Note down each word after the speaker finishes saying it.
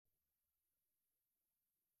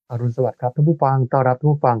อรุณสวัสดิ์ครับท่านผู้ฟังต้อนรับท่าน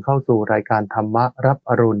ผู้ฟังเข้าสู่รายการธรรมะรับ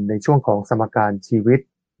อรุณในช่วงของสมการชีวิต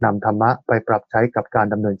นำธรรมะไปปรับใช้กับการ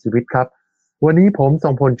ดำเนินชีวิตครับวันนี้ผมทร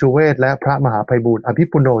งพลชูเวศและพระมหาไพบูลย์อภิ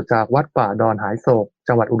ปุโนจากวัดป่าดอนหายโศก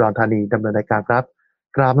จังหวัดอุดรธานีดำเนินรายการครับ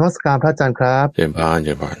กราบนมัสการพระอาจารย์ครับเจริญพ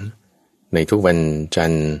รในทุกวันจั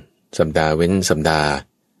นทร์สัปดาห์เว้นสัปดาห์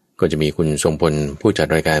ก็จะมีคุณทรงพลผู้จัด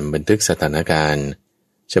รายการบันทึกสถานการณ์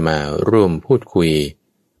จะมาร่วมพูดคุย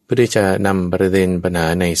เพื่อที่จะนำประเด็นปัญหา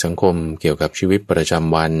ในสังคมเกี่ยวกับชีวิตประจ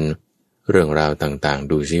ำวันเรื่องราวต่าง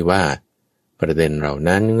ๆดูซิว่าประเด็นเหล่า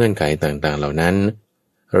นั้นเงื่อนไขต่างๆเหล่านั้น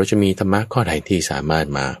เราจะมีธรรมะข้อใดที่สามารถ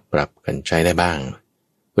มาปรับกันใช้ได้บ้าง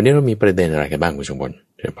วันนี้เรามีประเด็นอะไรกันบ้างคุณทรงพล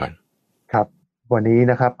เจริญพรครับวันนี้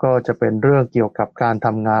นะครับก็จะเป็นเรื่องเกี่ยวกับการท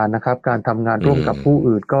ำงานนะครับการทำงานร่วมกับผู้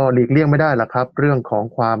อื่นก็หลีกเลี่ยงไม่ได้ละครับเรื่องของ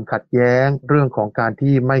ความขัดแย้งเรื่องของการ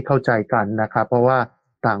ที่ไม่เข้าใจกันนะครับเพราะว่า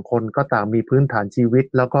ต่างคนก็ต่างมีพื้นฐานชีวิต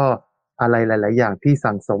แล้วก็อะไรหลายๆอย่างที่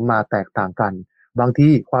สั่งสมมาแตกต่างกันบางที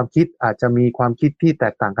ความคิดอาจจะมีความคิดที่แต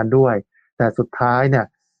กต่างกันด้วยแต่สุดท้ายเนี่ย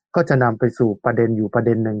ก็จะนำไปสู่ประเด็นอยู่ประเ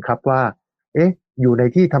ด็นหนึ่งครับว่าอยู่ใน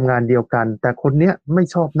ที่ทำงานเดียวกันแต่คนเนี้ยไม่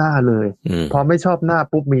ชอบหน้าเลยพอไม่ชอบหน้า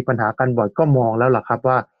ปุ๊บมีปัญหากันบ่อยก็มองแล้วล่ะครับ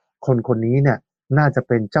ว่าคนคนนี้เนี่ยน่าจะเ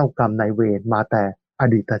ป็นเจ้ากรรมนายเวรมาแต่อ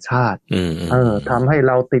ดีตชาติทำให้เ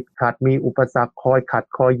ราติดขัดมีอุปสรรคคอยขัด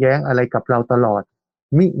คอยแย้งอะไรกับเราตลอด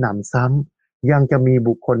มิหนำซ้ำยังจะมี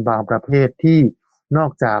บุคคลบางประเภทที่นอ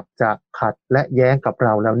กจากจะขัดและแย้งกับเร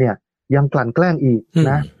าแล้วเนี่ยยังกลั่นแกล้งอีก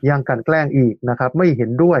นะยังกลั่นแกล้งอีกนะครับไม่เห็น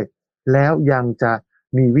ด้วยแล้วยังจะ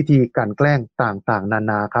มีวิธีกลั่นแกล้งต่างๆนา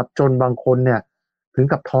นาครับจนบางคนเนี่ยถึง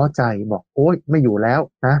กับท้อใจบอกโอ๊ยไม่อยู่แล้ว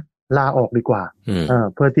นะลาออกดีกว่า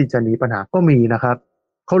เพื่อที่จะหนีปัญหาก็มีนะครับ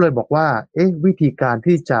เขาเลยบอกว่าวิธีการ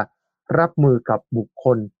ที่จะรับมือกับบุคค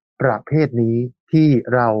ลประเภทนี้ที่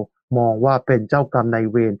เรามองว่าเป็นเจ้ากรรมนาย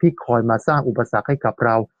เวรที่คอยมาสร้างอุปสรรคให้กับเร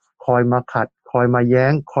าคอยมาขัดคอยมาแย้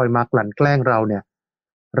งคอยมากลั่นแกล้งเราเนี่ย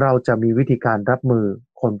เราจะมีวิธีการรับมือ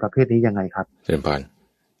คนประเภทนี้ยังไงครับเจริญพร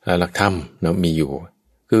หลักธรรมเนาะมีอยู่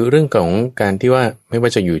คือเรื่องของการที่ว่าไม่ว่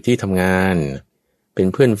าจะอยู่ที่ทำงานเป็น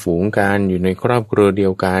เพื่อนฝูงกันอยู่ในครอบครัวเดี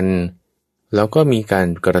ยวกันแล้วก็มีการ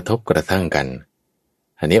กระทบกระทั่งกัน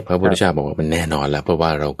อันนี้พระพุทธเจ้าบอกว่ามันแน่นอนแล้วเพราะว่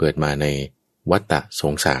าเราเกิดมาในวัฏฏะส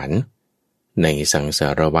งสารในสังสา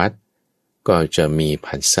รวัฏก็จะมี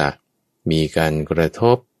ผัสสะมีการกระท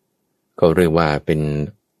บก็เรียกว่าเป็น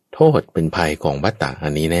โทษเป็นภัยของวัฏฏะอั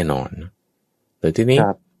นนี้แน่นอนแต่ทีนี้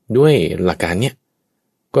ด้วยหลักการเนี้ย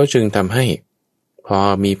ก็จึงทำให้พอ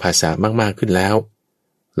มีภาษามากๆขึ้นแล้ว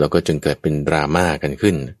เราก็จึงเกิดเป็นดราม่ากัน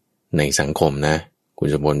ขึ้นในสังคมนะคุณ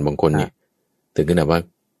สมบัติบางคนเนี่ยถึงขนาดว่า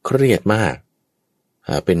เครียดมาก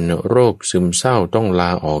เป็นโรคซึมเศร้าต้องล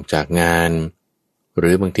าออกจากงานห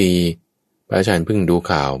รือบางทีพระอาจารย์เพิ่งดู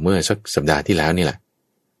ข่าวเมื่อสักสัปดาห์ที่แล้วนี่แหละ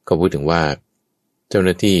ก็พูดถึงว่าเจ้าห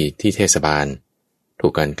น้าที่ที่เทศบาลถู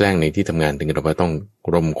กการแกล้งในที่ทำงานถึงกับว่าต้อง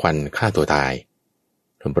รมควันฆ่าตัวตาย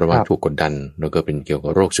เพราะว่าถูกกดดันแล้วก็เป็นเกี่ยวกั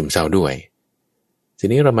บโรคซึมเศร้าด้วยที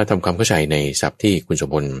นี้เรามาทำความเข้าใจในศัพท์ที่คุณสม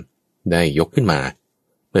พลได้ยกขึ้นมา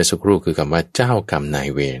เมื่อสักครู่คือคำว่าเจ้ากรรมนาย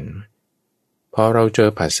เวรพอเราเจอ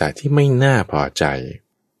ภาษาที่ไม่น่าพอใจ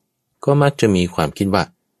ก็มักจะมีความคิดว่า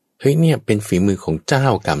เฮ้ยเนี่ยเป็นฝีมือของเจ้า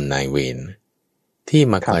กรรมนายเวรที่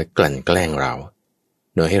มาคอยกลั่นแกล้งเรา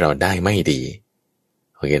โดยให้เราได้ไม่ดี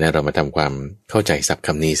โอเคนะเรามาทำความเข้าใจศัพท์ค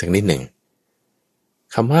ำนี้สักนิดหนึ่ง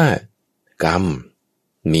คำว่ากรรม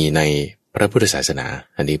มีในพระพุทธศาสนา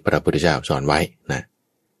อันนี้พระพุทธเจ้าสอนไว้นะ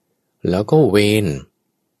แล้วก็เวร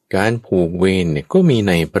การผูกเวรเนี่ยก็มีใ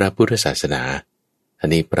นพระพุทธศาสนาอัน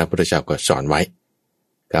นี้พระพุทธเจ้าก็สอนไว้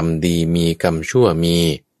กรรมดีมีกรรมชั่วมี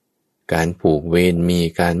การผูกเวรมี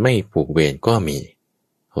การไม่ผูกเวรก็มี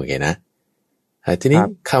โอเคนะทีนี้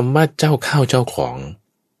คำว่าเจ้าข้าวเจ้าของ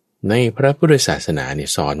ในพระพุทธศาสนาเนี่ย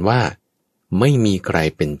สอนว่าไม่มีใคร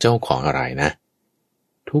เป็นเจ้าของอะไรนะ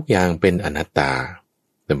ทุกอย่างเป็นอนัตตา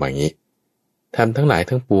แต่แบบนี้ทำทั้งหลาย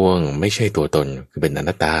ทั้งปวงไม่ใช่ตัวตนคือเป็นอ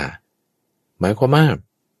นัตตาหมายความว่า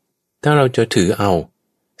ถ้าเราจะถือเอา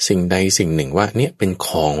สิ่งใดสิ่งหนึ่งว่าเนี่ยเป็นข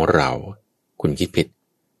องเราคุณคิดผิด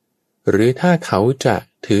หรือถ้าเขาจะ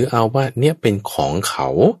ถือเอาว่าเนี่ยเป็นของเขา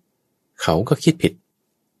เขาก็คิดผิด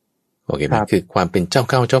โอเคไหมคือความเป็นเจ้า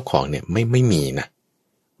เข้าเจ้าของเนี่ยไม่มีนะ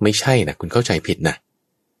ไม่ใช่นะคุณเข้าใจผิดนะ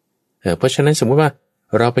เพราะฉะนั้นสมมุติว่า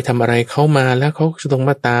เราไปทำอะไรเขามาแล้วเขาจะต้อง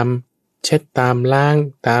มาตามเช็ดตามล้าง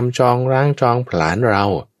ตามจองล้างจองผลาญเรา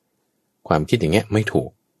ความคิดอย่างเงี้ยไม่ถูก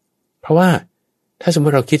เพราะว่าถ้าสมม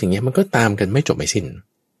ติเราคิดอย่างเงี้ยมันก็ตามกันไม่จบไม่สิ้น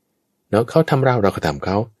เนาะเขาทำเราเราก็ทำเข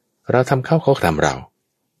าเราทำเขาเขาทำเรา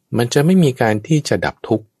มันจะไม่มีการที่จะดับ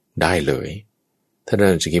ทุกข์ได้เลยถ้าเรา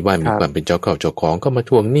จะคิดว่ามีความเป็นเจ้าเข้าเจ้าของก็มา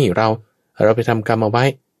ทวงหนี้เราไปทำกรรมเอาไว้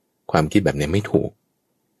ความคิดแบบนี้ไม่ถูก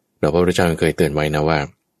เราพระพุทธเจ้าเคยเตือนไว้นะว่า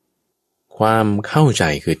ค ความเข้าใจ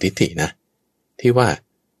คือทิฏฐินะที่ว่า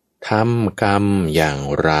ทำกรรมอย่าง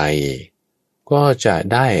ไรก็จะ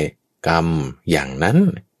ได้กรรมอย่างนั้น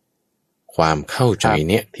ความเข้าใจ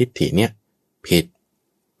เนี่ยทิฏฐิเนี่ยผิด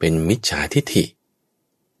เป็นมิจฉาทิฏฐิ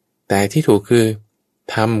แต่ที่ถูกคือ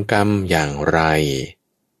ทำกรรมอย่างไร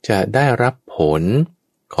จะได้รับผล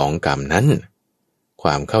ของกรรมนั้นคว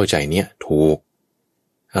ามเข้าใจเนี่ยถูก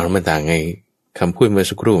เอามันต่างไงคำพูดเมื่อ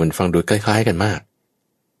สักครู่มันฟังดูคล้ายๆกันมาก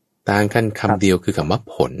ต่างกันคำเดียวคือคำว่า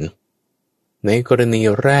ผลในกรณี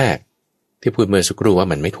แรกที่พูดเมื่อสักครู่ว่า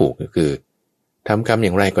มันไม่ถูกก็คือทำกรรมอ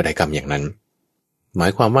ย่างไรก็ได้กรรมอย่างนั้นหมา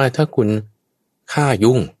ยความว่าถ้าคุณฆ่า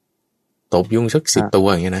ยุงตบยุงสัก10 ตัว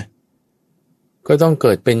อย่างเงี้ยนะก็ต้องเ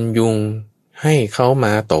กิดเป็นยุงให้เขาม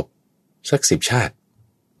าตบสัก10 ชาติ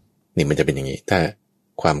นี่มันจะเป็นอย่างนี้ถ้า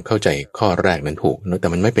ความเข้าใจข้อแรกนั้นถูกแต่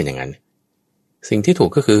มันไม่เป็นอย่างนั้นสิ่งที่ถู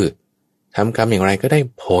กก็คือทำกรรมอย่างไรก็ได้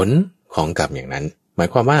ผลของกรรมอย่างนั้นหมาย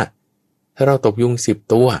ความว่าถ้าเราตบยุง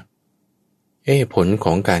10 ตัวผลข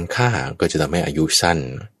องการฆ่าก็จะทำให้อายุสั้น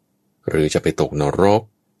หรือจะไปตกนรก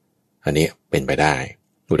อันนี้เป็นไปได้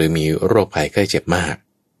หรือมีโรคภัยไข้เจ็บมาก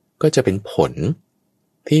ก็จะเป็นผล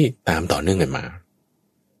ที่ตามต่อเนื่องกันมา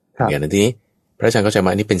อย่างนี้พระอาจารย์ก็จะมา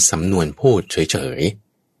อันนี้เป็นสำนวนพูดเฉย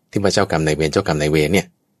ๆที่ว่าเจ้ากรรมนายเวรเจ้ากรรมนายเวรเนี่ย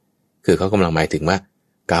คือเขากำลังหมายถึงว่า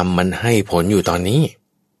กรรมมันให้ผลอยู่ตอนนี้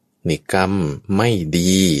นี่กรรมไม่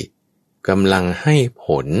ดีกำลังให้ผ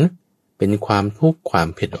ลเป็นความทุกข์ความ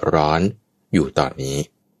เผ็ดร้อนอยู่ตอนนี้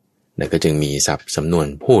แล้วก็จึงมีศัพท์สำนวน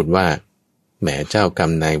พูดว่าแหมเจ้ากรร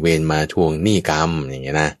มนายเวรมาทวงหนี้กรรมอย่างเ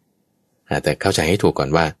งี้ยนะแต่เข้าใจให้ถูกก่อน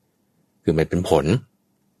ว่าคือมันเป็นผล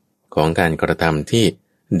ของการกระทำที่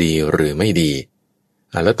ดีหรือไม่ดี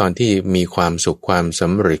แล้วตอนที่มีความสุขความส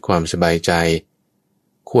ำเร็จความสบายใจ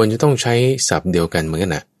ควรจะต้องใช้ศัพท์เดียวกันเหมือนกั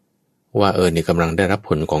นนะว่านี่กำลังได้รับ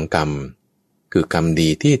ผลของกรรมคือกรรมดี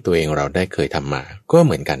ที่ตัวเองเราได้เคยทำมาก็เ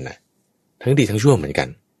หมือนกันนะทั้งดีทั้งชั่วเหมือนกัน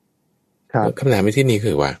คำถามในที่นี้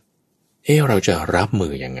คือว่าเราจะรับมื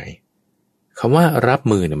อยังไงคำว่ารับ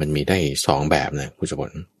มือเนี่ยมันมีได้2 แบบนะคุณสมบั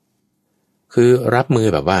ติคือรับมือ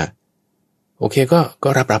แบบว่าโอเคก็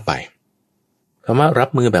รับไปคำว่ารับ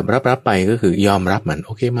มือแบบรับไปก็คือยอมรับมันโ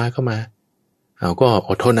อเคมาก็มาเอาก็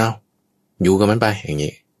อดทนเอาอยู่กับมันไปอย่าง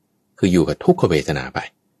นี้คืออยู่กับทุกขเวทนาไป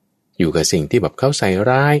อยู่กับสิ่งที่แบบเขาใส่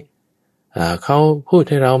ร้ายเขาพูด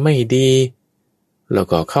ให้เราไม่ดีแล้ว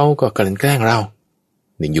ก็เขาก็กลั่นแกล้งเรา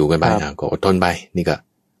นี่อยู่กันไปก็อดทนไปนี่ก็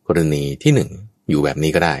กรณีที่1อยู่แบบ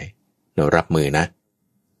นี้ก็ได้เรารับมือนะ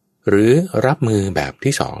หรือรับมือแบบ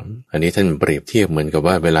ที่2อันนี้ท่านเปรียบเทียบเหมือนกับ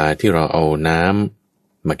ว่าเวลาที่เราเอาน้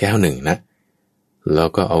ำมาแก้ว1นะแล้ว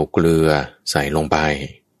ก็เอาเกลือใส่ลงไป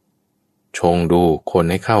ชงดูคน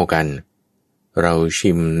ให้เข้ากันเรา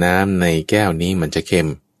ชิมน้ำในแก้วนี้มันจะเค็ม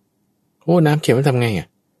น้ำเค็มมันทำไง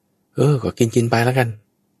ก็กินไปแล้วกัน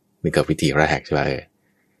นี่ก็วิธีแรกใช่ไหม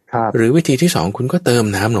หรือวิธีที่2คุณก็เติม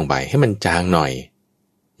น้ำลงไปให้มันจางหน่อย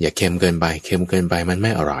อย่าเค็มเกินไปเค็มเกินไปมันไ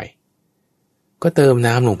ม่อร่อยก็เติม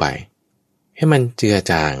น้ำลงไปให้มันเจือ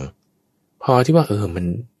จางพอที่ว่ามัน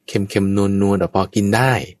เค็มนวลพอกินไ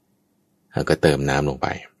ด้ก็เติมน้ำลงไป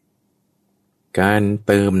การ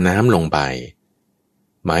เติมน้ำลงไป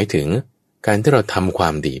หมายถึงการที่เราทำควา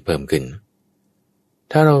มดีเพิ่มขึ้น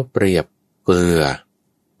ถ้าเราเปรียบเกลือ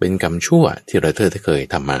เป็นกรรมชั่วที่เราได้เคย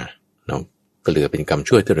ทำมาเนาะเกลือเป็นกรรม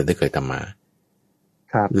ชั่วที่เราได้เคยทำมา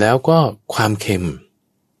แล้วก็ความเค็ม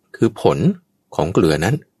คือผลของเกลือ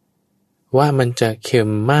นั้นว่ามันจะเค็ม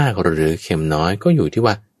มากหรือเค็มน้อยก็อยู่ที่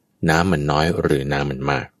ว่าน้ำมันน้อยหรือน้ำมัน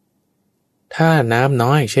มากถ้าน้ำ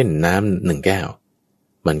น้อยเช่นน้ำ1 แก้ว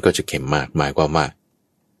มันก็จะเค็มมากหมายความว่า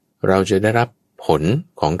เราจะได้รับผล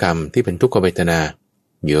ของกรรมที่เป็นทุกขเวทนา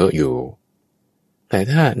เยอะอยู่แต่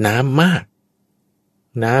ถ้าน้ำมาก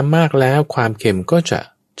แล้วความเค็มก็จะ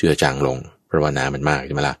เจือจางลงเพราะว่าน้ำมันมากใ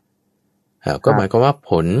ช่ไหมล่ะก็หมายความว่า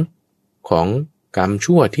ผลของกรรม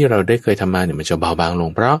ชั่วที่เราได้เคยทำมาเนี่ยมันจะเบาบางลง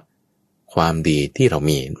เพราะความดีที่เรา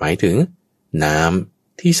มีหมายถึงน้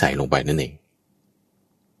ำที่ใส่ลงไปนั่นเอง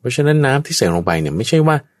เพราะฉะนั้นน้ำที่ใส่ลงไปเนี่ยไม่ใช่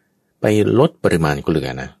ว่าไปลดปริมาณเกลือ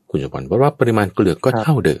นะคุณจตุพรเพราะว่าปริมาณเกลือก็เ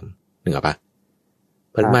ท่าเดิมนึกออกปะ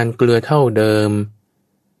ปริมาณเกลือเท่าเดิม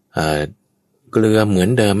เกลือเหมือน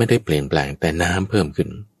เดิมไม่ได้เปลี่ยนแปลงแต่น้ำเพิ่มขึ้น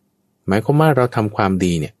หมายความว่าเราทำความ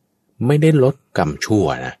ดีเนี่ยไม่ได้ลดกรรมชั่ว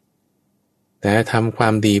นะแต่ทำควา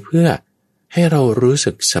มดีเพื่อให้เรารู้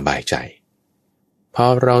สึกสบายใจพอ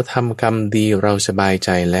เราทำกรรมดีเราสบายใจ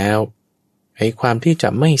แล้วไอ้ความที่จะ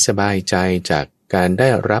ไม่สบายใจจากการได้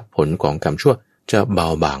รับผลของกรรมชั่วจะเบา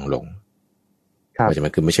บางลงก็จะม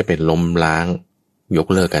าคือไม่ใช่เป็นล้มล้างยก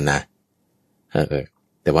เลิกกันนะ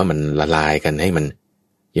แต่ว่ามันละลายกันให้มัน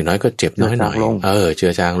อย่างน้อยก็เจ็บน้อยหน่อยเจื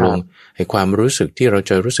อจางลงให้ความรู้สึกที่เรา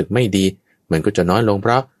จะรู้สึกไม่ดีมันก็จะน้อยลงเพ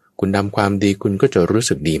ราะคุณทำความดีคุณก็จะรู้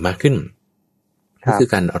สึกดีมากขึ้น ก็คือ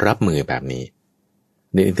การรับมือแบบนี้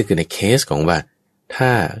นี่คือในเคสของว่าถ้า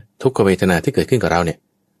ทุกขเวทนาที่เกิดขึ้นกับเราเนี่ย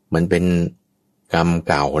มันเป็นกรรม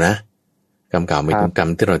เก่านะกรรมเก่าไม่เป็นกรรม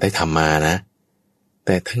ที่เราได้ทำมานะแ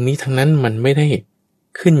ต่ทั้งนี้ทั้งนั้นมันไม่ได้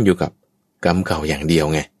ขึ้นอยู่กับกรรมเก่าอย่างเดียว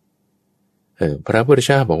ไงพระพุทธเ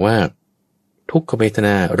จ้าบอกว่าทุกขเวทน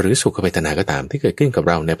าหรือสุขเวทนาก็ตามที่เกิดขึ้นกับ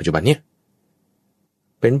เราในปัจจุบันเนี่ย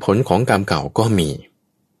เป็นผลของกรรมเก่าก็มี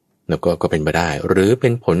แล้วก็เป็นไปได้หรือเป็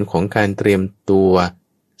นผลของการเตรียมตัว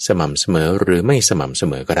สม่ำเสมอหรือไม่สม่ำเส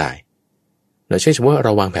มอก็ได้เราเช่นว่าเร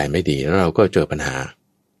าวางแผนไม่ดีแล้วเราก็เจอปัญหา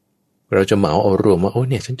เราจะเหมาเอารวมว่าโอ้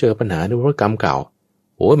เนี่ยฉันเจอปัญหาด้วยเพราะกรรมเก่า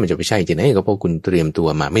โอ้มันจะไปใช่จริงไหมก็เพราะคุณเตรียมตัว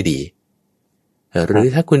มาไม่ดีหรือ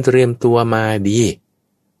ถ้าคุณเตรียมตัวมาดี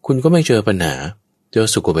คุณก็ไม่เจอปัญหาเจอ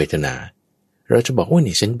สุขเวทนาเราจะบอกว่า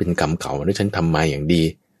นี่ฉันเป็นกรรมเก่าแล้วฉันทำมาอย่างดี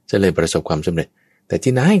จะเลยประสบความสำเร็จแต่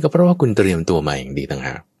ที่ไหนก็เพราะว่าคุณเตรียมตัวมาอย่างดีต่างห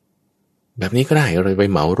ากแบบนี้ก็ได้เราไป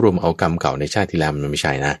เหมารวมเอากรรมเก่าในชาติที่แล้วมันไม่ใ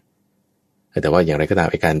ช่นะแต่ว่าอย่างไรก็ตาม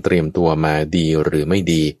ไอ้การเตรียมตัวมาดีหรือไม่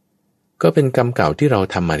ดีก็เป็นกรรมเก่าที่เรา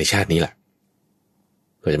ทำมาในชาตินี้แหละ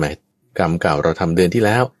เข้าใจไหมกรรมเก่าเราทำเดือนที่แ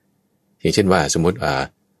ล้วอย่างเช่นว่าสมมติ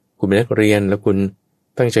คุณเป็นนักเรียนแล้วคุณ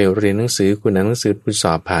ตั้งใจเรียนหนังสือคุณอ่านหนังสือคุณส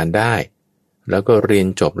อบผ่านได้แล้วก็เรียน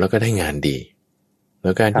จบแล้วก็ได้งานดีแ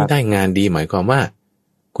ล้วการที่ได้งานดีหมายความว่า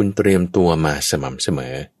คุณเตรียมตัวมาสม่ำเสม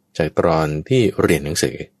อจากตอนที่เรียนหนัง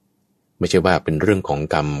สือไม่ใช่ว่าเป็นเรื่องของ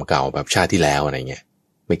กรรมเก่าแบบชาติที่แล้วอะไรเงี้ย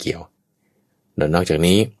ไม่เกี่ยวแล้วนอกจาก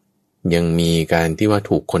นี้ยังมีการที่ว่า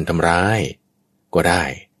ถูกคนทำร้ายก็ได้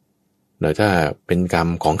แล้วถ้าเป็นกรรม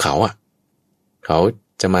ของเขาเขา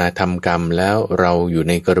จะมาทำกรรมแล้วเราอยู่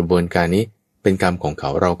ในกระบวนการนี้เป็นกรรมของเขา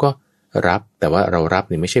เราก็รับแต่ว่าเรารับ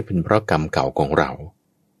นี่ไม่ใช่เป็นเพราะกรรมเก่าของเรา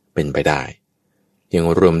เป็นไปได้ยัง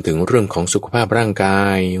รวมถึงเรื่องของสุขภาพร่างกา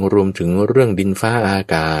ยยังรวมถึงเรื่องดินฟ้าอา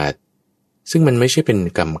กาศซึ่งมันไม่ใช่เป็น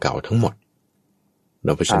กรรมเก่าทั้งหมด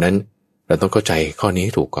เพราะฉะนั้นเราต้องเข้าใจข้อนี้ใ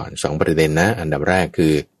ห้ถูกก่อน2ประเด็นนะอันดับแรกคื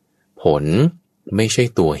อผลไม่ใช่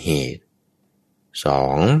ตัวเหตุ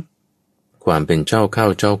2ความเป็นเจ้าเข้า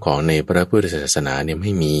เจ้าของในพระพุทธศาสนาเนี่ยไ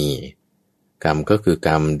ม่มีกรรมก็คือก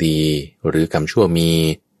รรมดีหรือกรรมชั่วมี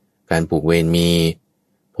การผูกเวรมี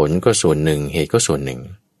ผลก็ส่วนหนึ่งเหตุก็ส่วนหนึ่ง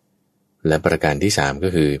และประการที่3ก็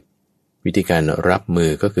คือวิธีการรับมือ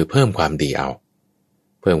ก็คือเพิ่มความดีเอา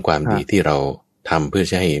เพิ่มความดีที่เราทำเพื่อ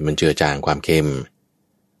ให้มันเจือจางความเค็ม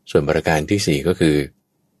ส่วนประการที่4ก็คือ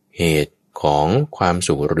เหตุของความ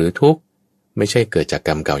สุขหรือทุกข์ไม่ใช่เกิดจากก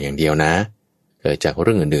รรมเก่าอย่างเดียวนะเกิดจากเ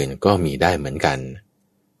รื่องอื่นๆก็มีได้เหมือนกัน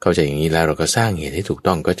เข้าใจอย่างนี้แล้วเราก็สร้างเหตุให้ถูก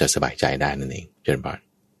ต้องก็จะสบายใจได้นั่นเองเจริญพร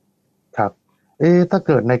ครับถ้าเ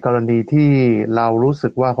กิดในกรณีที่เรารู้สึ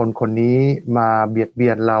กว่าคนคนนี้มาเบียดเบี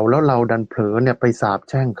ยนเราแล้วเราดันเผลอเนี่ยไปสาป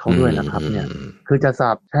แช่งเขาด้วยนะครับเนี่ยคือจะส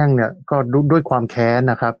าปแช่งเนี่ยก็ด้วยความแค้น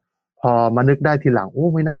นะครับพอมานึกได้ทีหลังโอ้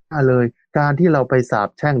ไม่น่าเลยการที่เราไปสาป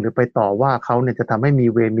แช่งหรือไปต่อว่าเขาเนี่ยจะทำให้มี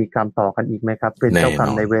เวรมีกรรมต่อกันอีกไหมครับเป็นเจ้ากรรม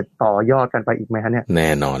ในเวรต่อยอดกันไปอีกไหมฮะเนี่ยแน่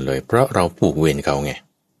นอนเลยเพราะเราผูกเวรเขาไง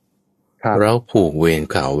เราผูกเวร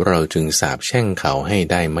เขาเราจึงสาปแช่งเขาให้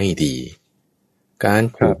ได้ไม่ดีการ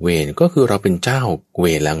ผูกเวรก็คือเราเป็นเจ้าเว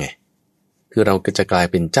รแล้วไงคือเราก็จะกลาย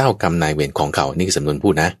เป็นเจ้ากรรมนายเวรของเขานี่คือสำนวนพู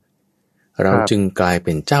ดนะเราจึงกลายเ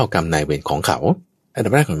ป็นเจ้ากรรมนายเวรของเขาอันดั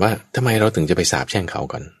บแรกก่อนว่าทำไมเราถึงจะไปสาปแช่งเขา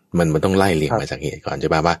ก่อนมันต้องไล่เรียงมาจากเหตุก่อนใช่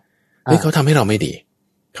ป่ะว่าเฮ้ยเขาทำให้เราไม่ดี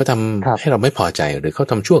เขาทำให้เราไม่พอใจหรือเขา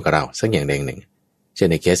ทำชั่วกับเราสักอย่างใดอย่างหนึ่งเช่น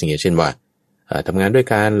ในเคสอย่างเงี้ยเช่นว่าทำงานด้วย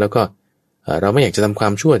กันแล้วก็เราไม่อยากจะทำควา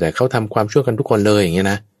มชั่วแต่เขาทำความชั่วกันทุกคนเลยอย่างเงี้ย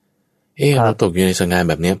นะเราตกอยู่ในสถานการณ์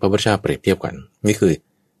แบบนี้พระพุทธเจ้าเปรียบเทียบกันนี่คือ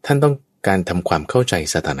ท่านต้องการทำความเข้าใจ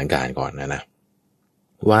สถานการณ์ก่อนนะ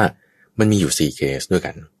ว่ามันมีอยู่4เคสด้วย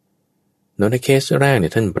กันในเคสแรกเนี่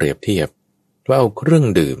ยท่านเปรียบเทียบว่าเอาเครื่อง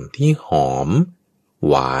ดื่มที่หอม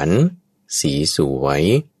หวานสีสวย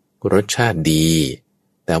รสชาติดี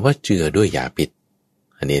แต่ว่าเจือด้วยยาพิษ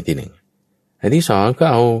อันนี้ที่1อันที่2ก็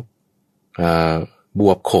เอาบ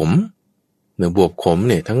วบขมบวบขม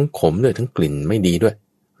เนี่ยทั้งขมด้วยทั้งกลิ่นไม่ดีด้วย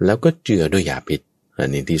แล้วก็เจือด้วยยาพิษอั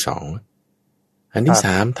นนี้ที่2อันที่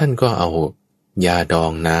3ท่านก็เอายาดอ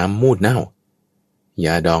งน้ำมูดเน่าย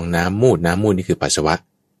าดองน้ำมูดนี่คือปัสสาวะ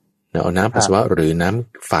แล้วเอาน้ำปัสสาวะหรือน้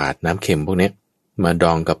ำฝาดน้ำเค็มพวกนี้มาด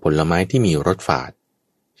องกับผลไม้ที่มีรสฝาด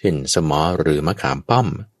เช่นสมอหรือมะขามป้อม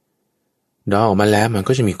ดองออกมาแล้วมัน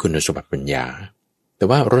ก็จะมีคุณสมบัติเป็นยาแต่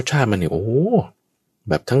ว่ารสชาติมันเนี่ยโอ้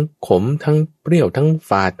แบบทั้งขมทั้งเปรี้ยวทั้ง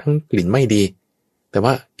ฝาดทั้งกลิ่นไม่ดีแต่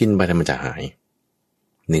ว่ากินไปมันจะหาย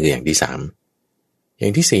นี่คืออย่างที่3อย่า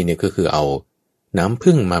งที่4เนี่ยก็คือเอาน้ำ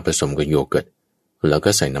ผึ้งมาผสมกับโยเกิร์ตแล้วก็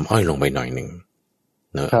ใส่น้ำอ้อยลงไปหน่อยหนึ่ง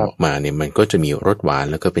แล้วออกมาเนี่ยมันก็จะมีรสหวาน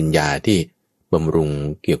แล้วก็เป็นยาที่บำรุง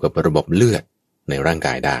เกี่ยวกับระบบเลือดในร่างก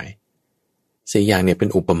ายได้4อย่างเนี่ยเป็น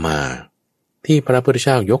อุปมาที่พระพุทธเ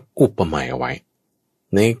จ้ายกอุปมาเอาไว้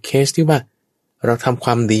ในเคสที่ว่า เราทำคว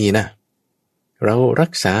ามดีนะเรารั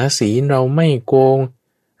กษาศีลเราไม่โกง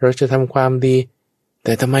เราจะทำความดีแ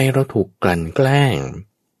ต่ทำไมเราถูกกลั่นแกล้ง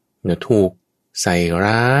เนี่ยถูกใส่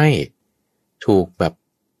ร้ายถูกแบบ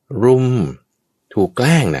รุมถูกแก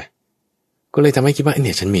ล้งนะก็เลยทำให้คิดว่าเ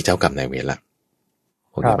นี่ยฉันมีเจ้ากรรมนายเวรละ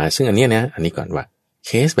โอเคไหมซึ่งอันนี้นะอันนี้ก่อนว่าเค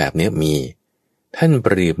สแบบนี้มีท่านเป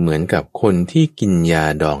รียบเหมือนกับคนที่กินยา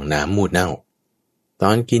ดองน้ำมูดเน่าต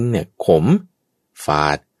อนกินเนี่ยขมฝา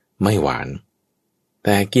ดไม่หวานแ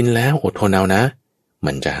ต่กินแล้วอดทนเอานะ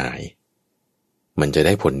มันจะหายมันจะไ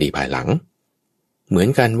ด้ผลดีภายหลังเหมือน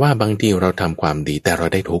กันว่าบางทีเราทำความดีแต่เรา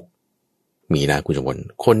ได้ทุกข์มีนะคุณสมบัติ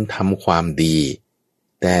คนทำความดี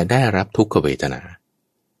แต่ได้รับทุกขเวทนา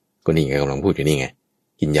ก็นี่ไงกำลังพูดอยู่นี่ไง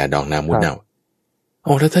กินยาดองน้ำมูดเน่าโ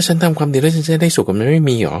อ้แล้วถ้าฉันทำความดีแล้วฉันจะได้สุขมันไม่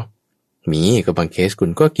มีหรอมีก็บางเคสคุณ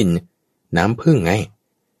ก็กินน้ำผึ้งไง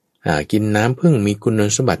กินน้ำผึ้งมีคุณ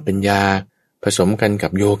สมบัติเป็นยาผสมกันกั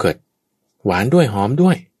บโยเกิร์ตหวานด้วยหอมด้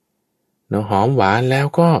วยเนาะหอมหวานแล้ว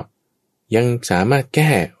ก็ยังสามารถแก้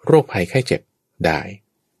โรคภัยไข้เจ็บได้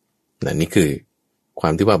นี่คือควา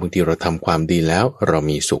มที่ว่าบางทีเราทำความดีแล้วเรา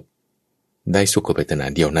มีสุขได้สุขเวทนา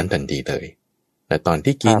เดียวนั้นทันทีเลยแต่ตอน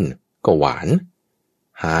ที่กินก็หวาน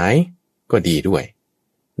หายก็ดีด้วย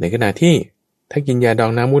ในขณะที่ถ้ากินยาดอ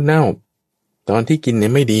งน้ำมูดเน่าตอนที่กินเนี่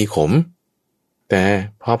ยไม่ดีขมแต่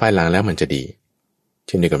พอภายหลังแล้วมันจะดีเ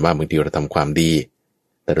ช่นเดียวกันว่าบางทีเราทำความดี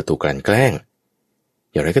แต่เราถูกกลั่นแกล้ง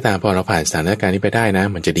อย่างไรก็ตามพอเราผ่านสถานการณ์นี้ไปได้นะ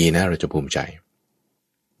มันจะดีนะเราจะภูมิใจ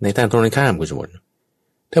ในทางตรงกันข้ามคุณสมบัติ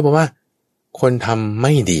ถ้าบอกว่าคนทำไ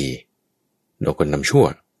ม่ดีโดยคนทำชั่ว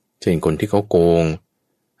เช่นคนที่เขาโกง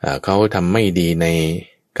เขาทำไม่ดีใน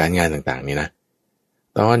การงานต่างๆนี่นะ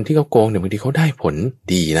ตอนที่เขาโกงเนี่ยบางทีเขาได้ผล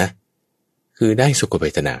ดีนะคือได้สุขเว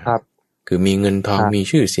ทนาคือมีเงินทองมี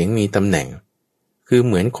ชื่อเสียงมีตำแหน่งคือเ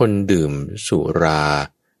หมือนคนดื่มสุรา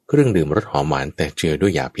เครื่องดื่มรสหอมหวานแต่เจือด้ว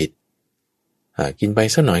ยยาพิษกินไป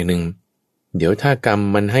สักหน่อยหนึ่งเดี๋ยวถ้ากรรม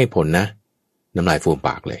มันให้ผลนะน้ำลายฟูมป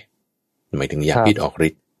ากเลยหมายถึงยาพิษออกฤ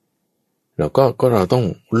ทธิ์แล้วก็เราต้อง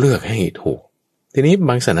เลือกให้ถูกทีนี้บ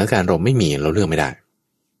างสถานการณ์เราไม่มีเราเลือกไม่ได้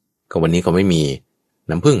ก็วันนี้เขาไม่มี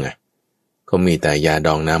น้ำผึ้งก็มีแต่ยาด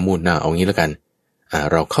องน้ำมูดเน่าเอางี้แล้วกัน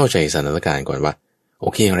เราเข้าใจสถานการณ์ก่อนว่าโอ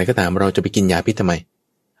เคอะไรก็ตามเราจะไปกินยาพิษทำไม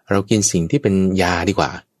เรากินสิ่งที่เป็นยาดีกว่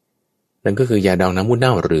านั่นก็คือยาดองน้ำมูดเน่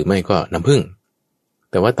าหรือไม่ก็น้ำผึ้ง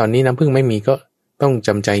แต่ว่าตอนนี้น้ำผึ้งไม่มีก็ต้องจ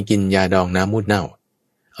ำใจกินยาดองน้ำมูดเน่า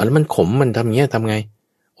แล้วมันขมมันทำเงี้ยทำไง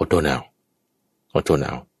อดทนเอา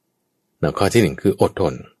แล้วข้อที่หนึ่งคืออดท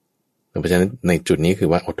นเพราะฉะนั้นในจุดนี้คือ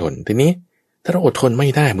ว่าอดทนทีนี้ถ้าเราอดทนไม่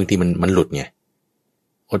ได้บางทีมันหลุดไง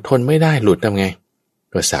อดทนไม่ได้หลุดทำไง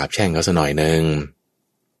ก็สาบแช่งเขาซะหน่อยนึง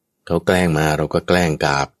เขาแกล้งมาเราก็แกล้งก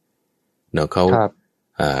ลับเนาะเขา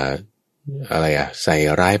อะไรใส่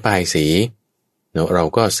ร้ายป้ายสีเนาะเรา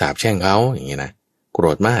ก็สาบแช่งเขาอย่างเงี้ยนะโกร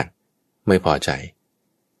ธมากไม่พอใจ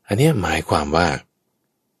อันนี้หมายความว่า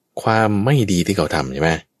ความไม่ดีที่เขาทำใช่ไห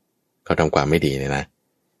มเขาทำความไม่ดีเนี่ยนะ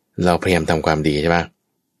เราพยายามทำความดีใช่ไหม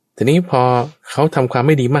ทีนี้พอเขาทำความไ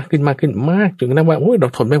ม่ดีมากขึ้นมากจนกระทั่งว่าโอ้ยเรา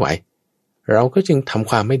ทนไม่ไหวเราก็จึงทำ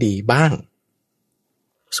ความไม่ดีบ้าง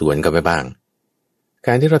สวนเขาไปบ้างก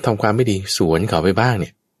ารที่เราทำความไม่ดีสวนเขาไปบ้างเนี่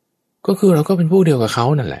ยก็คือเราก็เป็นผู้เดียวกับเขา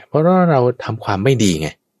นั่นแหละเพราะว่าเราทำความไม่ดีไง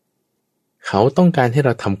เขาต้องการให้เร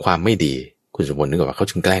าทำความไม่ดีคุณสมบูรณ์นึกว่าเขา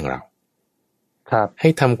จึงแกล้งเราครับให้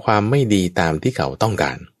ทำความไม่ดีตามที่เขาต้องก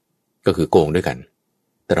ารก็คือโกงด้วยกัน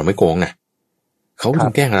แต่เราไม่โกงนะเขาจึ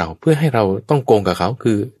งแกล้งเราเพื่อให้เราต้องโกงกับเขา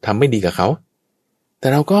คือทำไม่ดีกับเขาแต่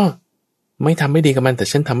เราก็ไม่ทำไม่ดีกับมันแต่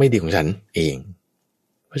ฉันทำไม่ดีของฉันเอง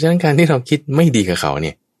เพราะฉะนั้นการที่เราคิดไม่ดีกับเขาเ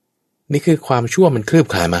นี่ยนี่คือความชั่วมันคลืบ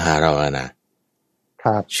คลานมาหาเราแล้วนะค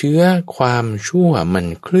รับเชื้อความชั่วมัน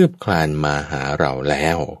คลืบคลานมาหาเราแล้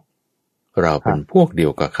วเราเป็นพวกเดีย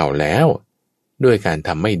วกับเขาแล้วด้วยการท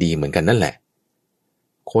ำไม่ดีเหมือนกันนั่นแหละ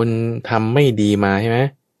คนทำไม่ดีมาใช่ไหม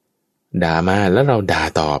ด่ามาแล้วเราด่า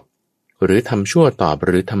ตอบหรือทำชั่วตอบห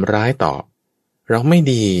รือทำร้ายตอบเราไม่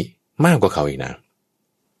ดีมากกว่าเขาอีกนะ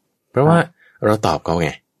เพราะว่าเราตอบเขาไง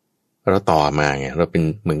เราต่อมาไงเราเป็น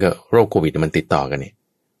เหมือนกับโรคโควิดมันติดต่อกันเนี่ย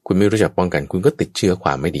คุณไม่รู้จักป้องกันคุณก็ติดเชื้อคว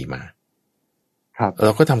ามไม่ดีมาเร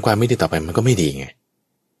าก็ทำความไม่ดีต่อไปมันก็ไม่ดีไง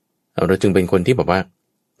เราจึงเป็นคนที่แบบว่า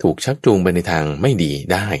ถูกชักจูงไปในทางไม่ดี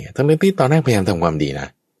ได้ทั้งที่ตอนแรกพยายามทำความดีนะ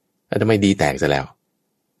แต่ทำไมดีแตกซะแล้ว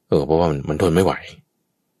เพราะว่ามันทนไม่ไหว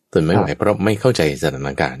เพราะไม่เข้าใจสถาน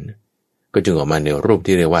การณ์ก็จึงออกมาในรูป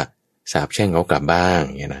ที่เรียกว่าสาปแช่งเขากลับบ้างอ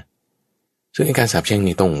ย่างเงี้ยนะซึ่งการสาปแช่ง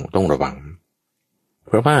นี้ต้องระวังเ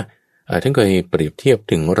พราะว่าท่านเคยเปรียบเทียบ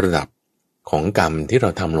ถึงระดับของกรรมที่เรา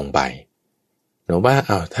ทำลงไปหรือว่า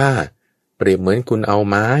ถ้าเปรียบเหมือนคุณเอา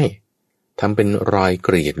ไม้ทำเป็นรอยก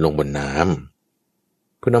รีดลงบนน้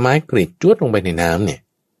ำคุณเอาไม้กรีดจ้วดลงไปในน้ำเนี่ย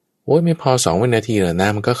โอ้ยไม่พอ2 วินาทีแล้วน้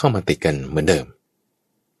ำมันก็เข้ามาติดกันเหมือนเดิม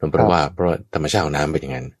เพราะธรรมชาติของน้ำเป็นอย่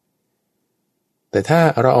างนั้นแต่ถ้า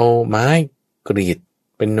เราเอาไม้กรีด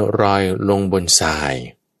เป็นรอยลงบนทราย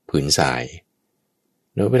ผืนทราย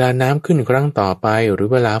เวลาน้ำขึ้นครั้งต่อไปหรือ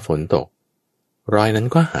เวลาฝนตกรอยนั้น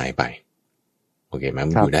ก็หายไปโอเคมัน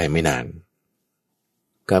อยู่ได้ไม่นาน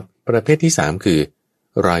กับประเภทที่3คือ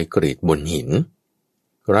รอยกรีดบนหิน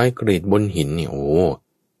รอยกรีดบนหินเนี่ยโอ้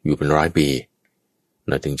อยู่เป็น100 ปีเ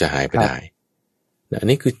ราถึงจะหายไปได้อัน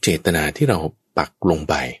นี้คือเจตนาที่เราปักลง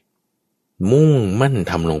ไปมุ่งมั่น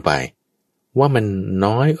ทำลงไปว่ามัน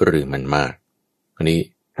น้อยหรือมันมากอันนี้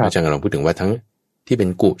อาจารย์กำลังพูดถึงว่าทั้งที่เป็น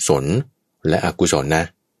กุศลและอกุศลนะ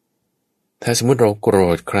ถ้าสมมุติเราโกร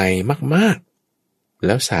ธใครมากๆแ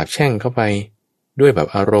ล้วสาปแช่งเข้าไปด้วยแบบ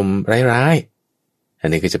อารมณ์ร้ายๆอัน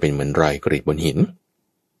นี้ก็จะเป็นเหมือนรอยกรีดบนหิน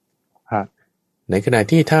ในขณะ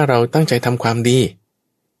ที่ถ้าเราตั้งใจทำความดี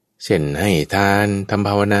เช่นให้ทานทำภ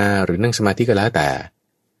าวนาหรือนั่งสมาธิก็แล้วแต่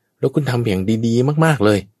แล้วคุณทำอย่างดีๆมากๆเ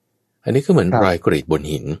ลยอันนี้ก็เหมือนรอยกรีดบน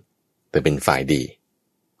หินแต่เป็นฝ่ายดี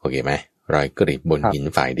โอเคไหมรอยกรีดบนหิน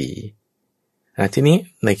ฝ่ายดีทีนี้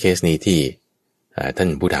ในเคสนี้ที่ท่าน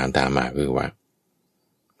ผู้ถามตามมาคือว่า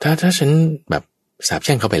ถ้าฉันแบบสาปแ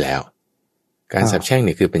ช่งเข้าไปแล้วการสาปแช่งเ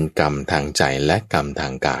นี่ยคือเป็นกรรมทางใจและกรรมทา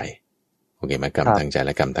งกายโอเคไหมกรรมทางใจแ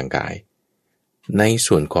ละกรรมทางกายใน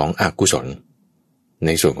ส่วนของอกุศลใ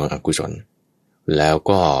นส่วนของอกุศลแล้ว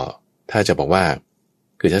ก็ถ้าจะบอกว่า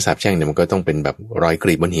คือถ้าสาปแช่งเนี่ยมันก็ต้องเป็นแบบรอยก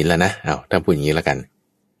รีดบนหินแล้วนะถ้าพูดอย่างนี้แล้วกัน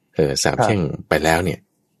สาปแช่งไปแล้วเนี่ย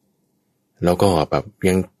แล้วก็แบบ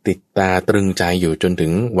ยังติดตาตรึงใจอยู่จนถึ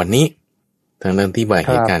งวันนี้ทั้งที่ว่าเ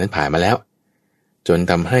หตุการณ์นั้นผ่านมาแล้วจน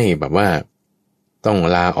ทำให้แบบว่าต้อง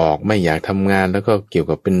ลาออกไม่อยากทำงานแล้วก็เกี่ยว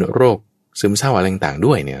กับเป็นโรคซึมเศร้าอะไรต่างๆ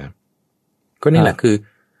ด้วยเนี่ยก็นี่แหละคือ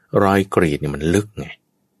รอยกรีดเนี่ยมันลึกไง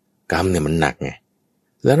กรรมเนี่ยมันหนักไง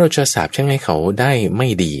แล้วเราจะสาปแช่งให้เขาได้ไม่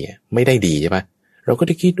ดีไม่ได้ดีใช่ปะเราก็ไ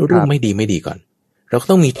ด้คิดเรื่องไม่ดีก่อนเราก็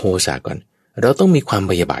ต้องมีโทสะก่อนเราต้องมีความ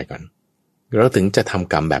พยาบาทก่อนเราถึงจะท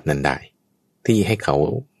ำกรรมแบบนั้นได้ที่ให้เขา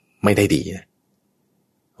ไม่ได้ดีนะ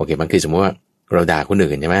โอเคมันคือสมมติว่าเราด่าคน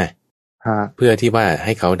อื่นใช่ไหมเพื่อที่ว่าใ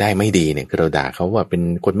ห้เขาได้ไม่ดีเนี่ยคือเราด่าเขาว่าเป็น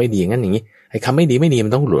คนไม่ดีงั้นอย่างนี้ไอ้คำไม่ดีมั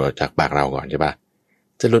นต้องหลุดออกจากปากเราก่อนใช่ปะ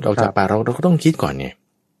จะหลุดออกจากปากเราก็ต้องคิดก่อนเนี่ย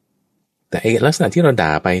แต่ไอ้ลักษณะที่เราด่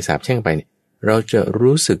าไปสาปแช่งไปเนี่ยเราจะ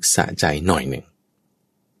รู้สึกสะใจหน่อยหนึ่ง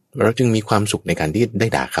เราจึงมีความสุขในการที่ได้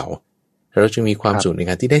ด่าเขาเราจึงมีความสุขใน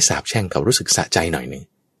การที่ได้สาปแช่งเขารู้สึกสะใจหน่อยหนึ่ง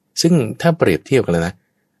ซึ่งถ้าเปรียบเทียบกันแล้วนะ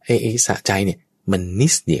ไอ้สะใจเนี่ยมันนิ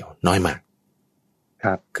ดเดียวน้อยมาก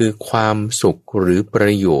คือความสุขหรือปร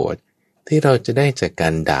ะโยชน์ที่เราจะได้จากกา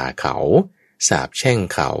รด่าเขาสาปแช่ง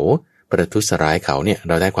เขาประทุษร้ายเขาเนี่ยเ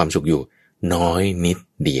ราได้ความสุขอยู่น้อยนิด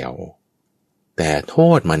เดียวแต่โท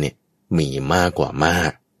ษมันเนี่ยมีมากกว่ามา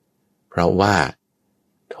กเพราะว่า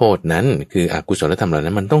โทษนั้นคืออกุศลธรรมเหล่า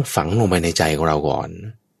นั้นมันต้องฝังลงไปในใจของเราก่อน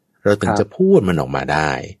เราถึงจะพูดมันออกมาได้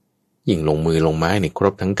ยิ่งลงมือลงไม้เนี่ยคร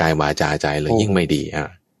บทั้งกายวาจาใจเลยยิ่งไม่ดี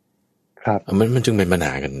มันจึงเป็นปัญห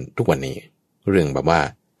ากันทุกวันนี้เรื่องแบบว่า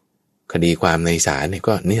คดีความในศาลเนี่ย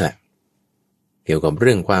ก็นี่แหละเกี่ยวกับเ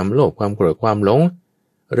รื่องความโลภความโกรธความหลง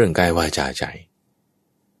เรื่องกายวาจาใจ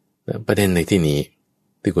ประเด็นในที่นี้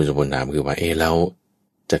ที่คุณสมบูรณ์ถามคือว่าเรา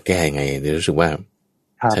จะแก้ไงรู้สึกว่า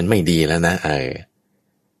ฉันไม่ดีแล้วนะ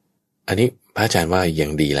อันนี้พระอาจารย์ว่ายั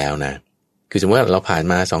งดีแล้วนะคือสมมติว่าเราผ่าน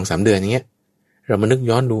มา 2-3 เดือนอย่างเงี้ยเรามานึก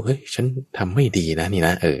ย้อนดูเฮ้ยฉันทำไม่ดีนะนี่น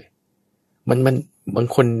ะมันบาง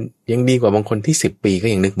คนยังดีกว่าบางคนที่10 ปีก็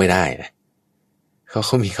ยังนึกไม่ได้นะเข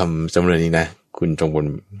ามีคำจำเริญนี้นะคุณจงบน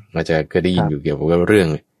อาจจะเคยได้ยินอยู่เกี่ยวกับเรื่อง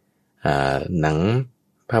หนัง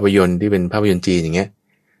ภาพยนตร์ที่เป็นภาพยนตร์จีนอย่างเงี้ย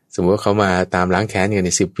สมมติว่าเขามาตามล้างแค้นกันใน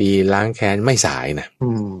10 ปีล้างแค้นไม่สายนะ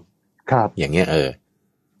ครับอย่างเงี้ย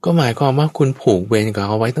ก็หมายความว่าคุณผูกเวรกับเ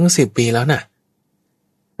ขาไว้ตั้ง10 ปีแล้วนะ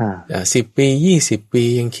10 ปี20 ปี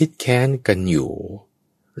ยังคิดแค้นกันอยู่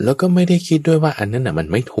แล้วก็ไม่ได้คิดด้วยว่าอันนั้นน่ะมัน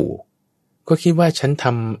ไม่ถูกก็คิดว่าฉันท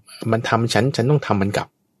ำฉันต้องทำมันกลับ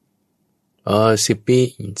10 ปี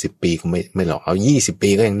ก็ไม่หรอกเอา20 ปี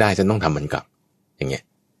ก็ยังได้ฉันต้องทำมันกลับอย่างเงี้ย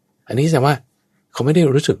อันนี้แสดงว่าเขาไม่ได้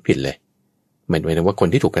รู้สึกผิดเลยหมายถึงว่าคน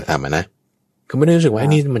ที่ถูกกระทำนะเขาไม่ได้รู้สึกว่า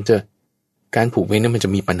นี่มันจะการผูกเวรนั้นมันจะ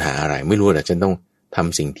มีปัญหาอะไรไม่รู้แต่ฉันต้องท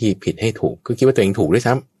ำสิ่งที่ผิดให้ถูกก็คิดว่าตัวเองถูกด้วย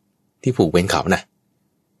ซ้ำที่ผูกเวรเขานะ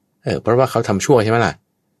เพราะว่าเขาทำชั่วใช่ไหมล่ะ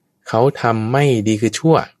เขาทำไม่ดีคือ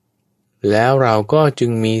ชั่วแล้วเราก็จึ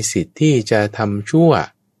งมีสิทธิ์ที่จะทำชั่ว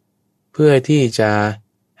เพื่อที่จะ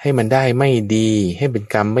ให้มันได้ไม่ดีให้เป็น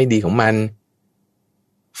กรรมไม่ดีของมัน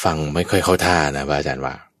ฟังไม่ค่อยเข้าท่านะอาจารย์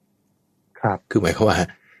ว่าครับคือหมายความว่า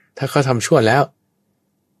ถ้าเขาทำชั่วแล้ว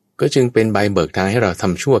ก็จึงเป็นใบเบิกทางให้เราท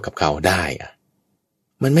ำชั่วกับเขาได้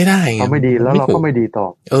มันไม่ได้เขาไม่ดีแล้วเราก็ไม่ดีต่อ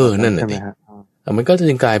นั่นแหละดิมันก็จะ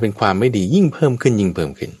จึงกลายเป็นความไม่ดียิ่งเพิ่มขึ้น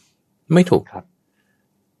ไม่ถูกครับ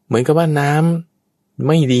เหมือนกับว่าน้ำไ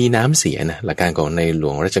ม่ดีน้ำเสียนะหลักการของในหล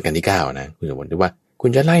วงรัชกาลที่9นะคุณสมบัติว่าคุณ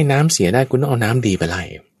จะไล่น้ำเสียได้คุณต้องเอาน้ำดีไปไล่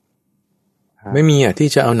ไม่มีที่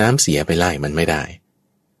จะเอาน้ำเสียไปไล่มันไม่ได้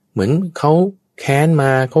เหมือนเขาแค้นม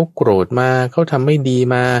าเขาโกรธมาเขาทำไม่ดี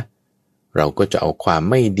มาเราก็จะเอาความ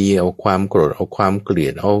ไม่ดีเอาความโกรธเอาความเกลีย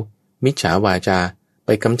ดเอามิจฉาวาจาไป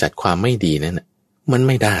กำจัดความไม่ดีนั่นมันไ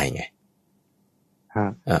ม่ได้ไง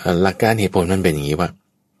หลักการเหตุผลมันเป็นอย่างนี้ว่า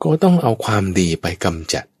ก็ต้องเอาความดีไปก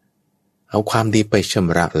ำจัดเอาความดีไปช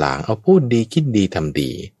ำระล้างเอาพูดดีคิดดีทำ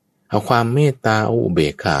ดีเอาความเมตตาเอาอุเบ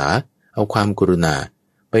กขาเอาความกรุณา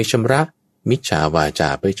ไปชำระมิจฉาวาจา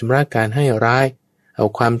ไปชำระการให้ร้ายเอา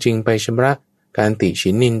ความจริงไปชำระการติฉิ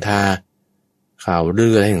นนินทาข่าวลื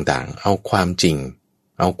ออะไรต่างๆเอาความจริง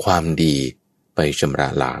เอาความดีไปชำระ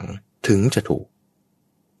ล้างถึงจะถูก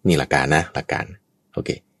นี่หลักการนะหลักการโอเค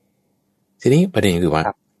ทีนี้ประเด็นคือว่า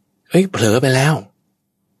เฮ้ยเผลอไปแล้ว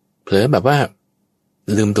เผลอแบบว่า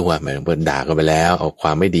ลืมตัวเหมือนเปิดด่ากันไปแล้วเอาคว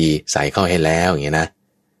ามไม่ดีใส่เข้าให้แล้วอย่างเงี้ยนะ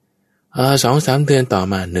2-3 เดือนต่อ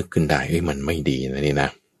มานึกขึ้นได้เอ้ยมันไม่ดีนะนี่นะ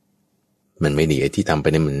มันไม่ดีไอ้ที่ทำไป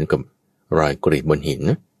เนี่ยเหมือนกับรอยกรีดบนหิน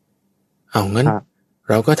เอางั้น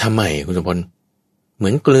เราก็ทำใหม่คุณสมพลเหมื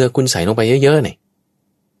อนเกลือคุณใส่ลงไปเยอะๆนี่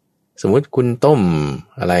สมมุติคุณต้ม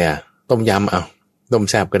อะไรต้มยำต้ม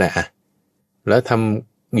แซ่บก็ได้แล้วท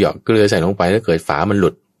ำหยอกเกลือใส่ลงไปแล้วเกิดฝามันหลุ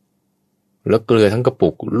ดแล้วเกลือทั้งกระปุ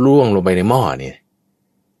กร่วงลงไปในหม้อเนี่ย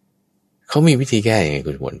เขามีวิธีแก้ยังไง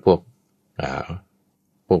คุณสมพลพว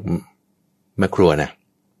กแม่ครัวนะ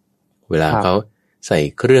เวลาเขาใส่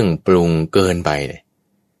เครื่องปรุงเกินไปเนี่ย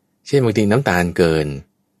เช่นบางทีน้ำตาลเกิน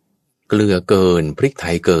เกลือเกินพริกไท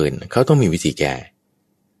ยเกินเขาต้องมีวิธีแก้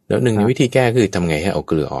แล้วหนึ่งในวิธีแก้คือทำไงให้เอา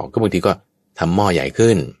เกลือออกก็บางทีก็ทำหม้อใหญ่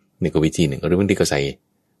ขึ้นนี่ก็วิธีหนึ่งหรือบางทีก็ใส่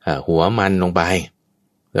หัวมันลงไป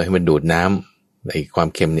แล้วให้มันดูดน้ำไอ้ความ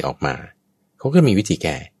เค็มนี่ออกมาเขาก็มีวิธีแ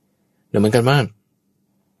ก้แล้วเหมือนกันว่า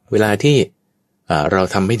เวลาที่เรา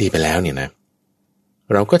ทำไม่ดีไปแล้วเนี่ยนะ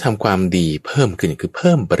เราก็ทำความดีเพิ่มขึ้นคือเ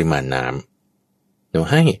พิ่มปริมาณน้ำเดี๋ยว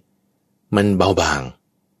ให้มันเบาบาง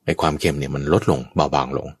ไอ้ความเค็มเนี่ยมันลดลงเบาบาง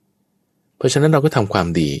ลงเพราะฉะนั้นเราก็ทำความ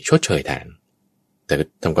ดีชดเชยแทนแต่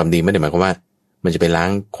ทำความดีไม่ได้หมายความว่ามันจะไปล้าง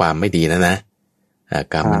ความไม่ดีนะ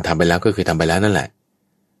กรรมมันทำไปแล้วก็คือทำไปแล้วนั่นแหละ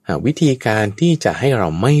วิธีการที่จะให้เรา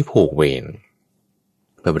ไม่ผูกเวร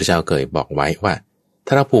พระพุทธเจ้าเคยบอกไว้ว่าถ้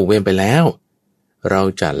าเราผูกเวรไปแล้วเรา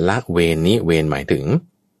จะละเวรนี้เวรหมายถึง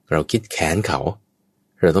เราคิดแค้นเขา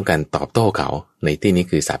เราต้องการตอบโต้เขาในที่นี้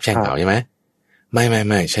คือสาปแช่งเขาใช่ไหมไ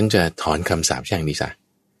ม่ฉันจะถอนคำสาปแช่งดีซะ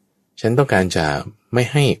ฉันต้องการจะไม่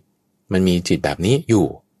ให้มันมีจิตแบบนี้อยู่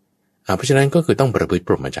เพราะฉะนั้นก็คือต้องประพฤติพ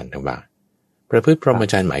รหมจรรย์ทั้งว่าประพฤติพรหม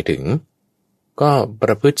จรรย์หมายถึงก็ป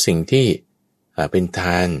ระพฤติสิ่งที่เป็นท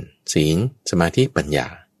านศีลสมาธิปัญญา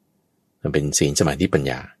เป็นศีลสมาธิปัญ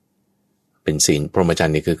ญาเป็นศีลพรหมจรร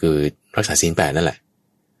ย์นี่คือรักษาศีล 8นั่นแหละ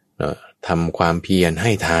ทำความเพียรใ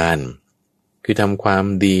ห้ทานคือทำความ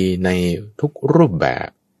ดีในทุกรูปแบบ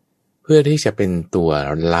เพื่อที่จะเป็นตัว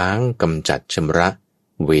ล้างกำจัดชำระ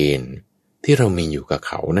เวรที่เรามีอยู่กับเ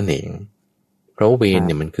ขานั่นเองเพราะเวรเ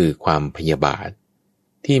นี่ยมันคือความพยาบาท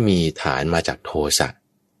ที่มีฐานมาจากโทส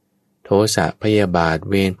ะพยาบาท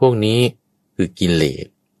เวรพวกนี้คือกิเลส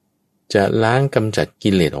จะล้างกำจัดกิ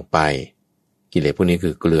เลสออกไปกิเลสพวกนี้คื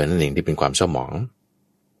อเกลือนั่นเองที่เป็นความเศร้าหมอง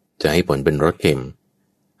จะให้ผลเป็นรสเค็ม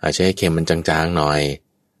อาจจะให้เค็มมันจางๆหน่อย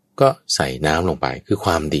ก็ใส่น้ำลงไปคือค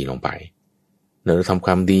วามดีลงไปเราทำค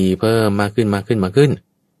วามดีเพิ่มมากขึ้น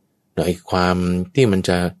แล้วไอ้ความที่มัน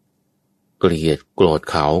จะเกลียดโกรธ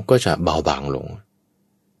เขาก็จะเบาบางลง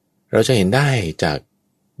เราจะเห็นได้จาก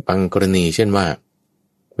บางกรณีเช่นว่า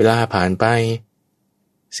เวลาผ่านไป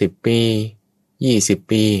10 ปี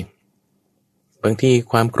20 ปีบางที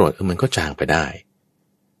ความโกรธมันก็จางไปได้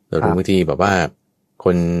หรือบางทีแบบว่าค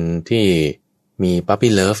นที่มีปั๊ป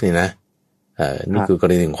ปี้เลิฟเนี่ยนะนี่คือก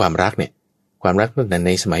รณีของความรักเนี่ยความรักตั้งแต่ใน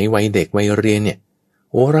สมัยวัยเด็กวัยเรียนเนี่ย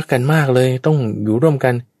โอ้รักกันมากเลยต้องอยู่ร่วมกั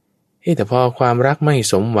นแต่พอความรักไม่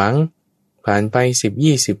สมหวังผ่านไป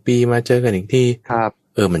10-20 ปีมาเจอกันอีกที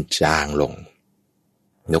มันจางลง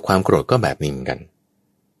เดี๋ยวความโกรธก็แบบนี้เหมือนกัน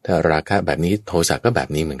ถ้าราคะแบบนี้โทสะก็แบบ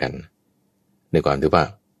นี้เหมือนกันในความที่ว่า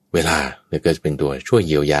เวลาเนี่ยก็จะเป็นตัวช่วย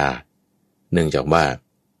เยียวยาเนื่องจากว่า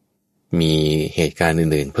มีเหตุการณ์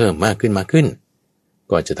อื่นๆเพิ่มมากขึ้น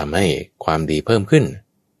ก็จะทำให้ความดีเพิ่มขึ้น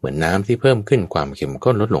เหมือนน้ำที่เพิ่มขึ้นความเค็มก็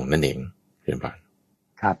ลดลงนั่นเองเพื่อนบ้าน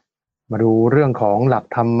ครับมาดูเรื่องของหลัก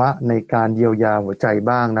ธรรมะในการเยียวยาหัวใจ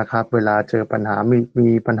บ้างนะครับเวลาเจอปัญหามี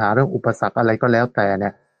ปัญหาเรื่องอุปสรรคอะไรก็แล้วแต่เนี่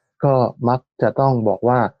ยก็มักจะต้องบอก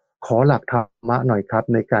ว่าขอหลักธรรมะหน่อยครับ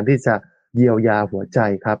ในการที่จะเยียวยาหัวใจ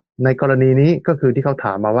ครับในกรณีนี้ก็คือที่เขาถ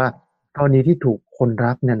ามมาว่ากรณีที่ถูกคน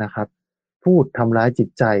รักเนี่ยนะครับ พูดทำร้ายจิต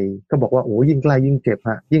ใจก็บอกว่าโอ้ยิ่งใกล้ยิ่งเจ็บ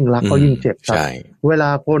ฮะยิ่งรักก็ยิ่งเจ็บครับใช่เวลา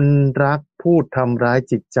คนรักพูดทำร้าย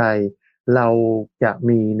จิตใจเราจะ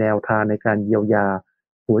มีแนวทางในการเยียวยา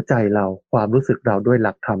หัวใจเราความรู้สึกเราด้วยห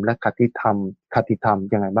ลักธรรมและคติธรรม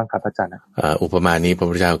ยังไงบ้างครับอาจารย์อุปมานี้พระ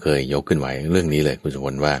พุทธเจ้าเคยยกขึ้นไว้เรื่องนี้เลยคุณสม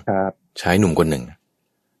บัติว่าชายหนุ่มคนหนึ่ง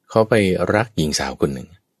เขาไปรักหญิงสาวคนหนึ่ง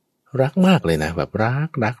รักมากเลยนะแบบรัก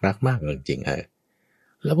มากจริง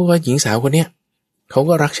แล้วเพราะว่าหญิงสาวคนเนี้ยเขา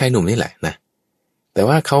ก็รักชายหนุ่มนี่แหละนะแต่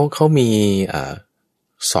ว่าเขามี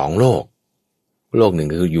สองโลกหนึ่ง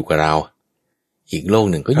คืออยู่กับเราอีกโลก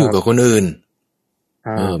หนึ่งก็อยู่กับคนอื่น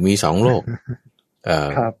มีสองโลก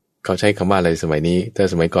เขาใช้คำว่าอะไรสมัยนี้ถ้า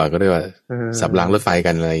สมัยก่อนก็เรียกว่าสับรางรถไฟ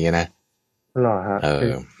กันอะไรอย่างเงี้ยนะหรอฮะ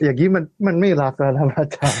อย่างนี้มันไม่รักแล้วนะอา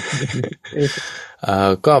จารย์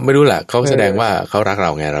ก็ไม่รู้แหละเขาแสดงว่าเขารักเร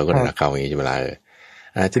าไงเราก็รักเขาอย่างนี้ใช่ไหมล่ะ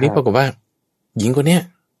ทีนี้ปรากฏว่าหญิงคนเนี้ย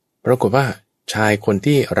ปรากฏว่าชายคน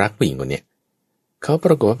ที่รักผู้หญิงคนเนี้ยเขาป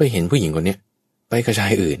รากฏว่าไปเห็นผู้หญิงคนเนี้ยไปกับชา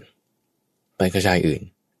ยอื่น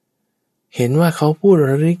เห็นว่าเขาพูดร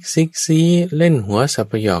ะลิกซิกซีเล่นหัวสั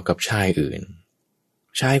พยอกกับชายอื่น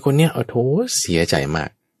ชายคนเนี้ยโถเสียใจมาก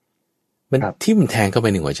มันทิ่มแทงเข้าไป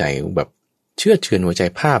ในหัวใจแบบเชื่อเฉือนหัวใจ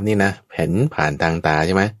ภาพนี่นะเห็นผ่านทางตาใ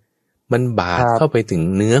ช่ไหมมันบาดเข้าไปถึง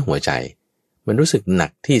เนื้อหัวใจมันรู้สึกหนั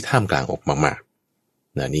กที่ท่ามกลางอกมาก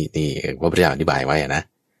ๆนี่พระพุทธเจ้าอธิบายไว้นะ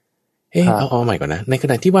เอาใหม่ก่อนนะในข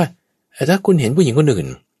ณะที่ว่าถ้าคุณเห็นผู้หญิงคนอื่น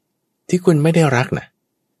ที่คุณไม่ได้รักนะ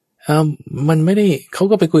มันไม่ได้เขา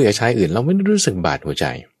ก็ไปคุยกับชายอื่นเราไม่ได้รู้สึกบาดหัวใจ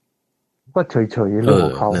ก็เฉยๆเรื่องขอ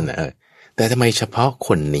งเขานั่นแหละแต่ทำไมเฉพาะค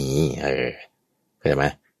นนี้เข้าใจไหม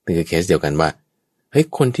นี่คือเคสเดียวกันว่าเฮ้ย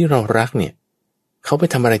คนที่เรารักเนี่ยเขาไป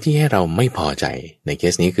ทำอะไรที่ให้เราไม่พอใจในเค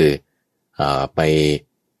สนี้คือไป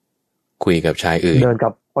คุยกับชายอื่นเดินกั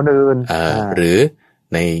บคนอื่นหรือ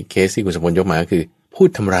ในเคสที่คุณสมพลยกมาก็คือพูด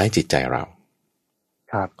ทำร้ายจิตใจเรา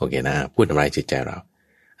ครับโอเคนะพูดทำร้ายจิตใจเรา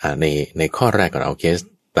ในข้อแรกก่อนเอาเคส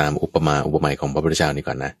ตามอุปมาของพระพุทธเจ้านี่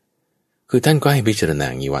ก่อนนะคือท่านก็ให้พิจารณา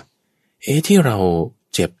อย่างนี้ว่าที่เรา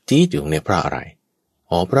เจ็บจี๊ดอยู่เนี่ยเพราะอะไรเพ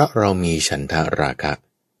ราะเรามีฉันทะราคะ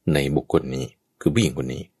ในบุคคลนี้คือผู้หญิงคน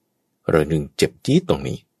นี้เราจึงเจ็บจี๊ดตรง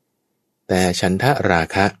นี้แต่ฉันทะรา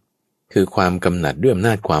คะคือความกำหนัดด้วยอำน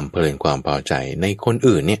าจความเพลินความพอใจในคน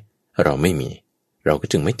อื่นเนี่ยเราไม่มีเราก็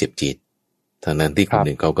จึงไม่เจ็บจี๊ดทั้งนั้นที่คน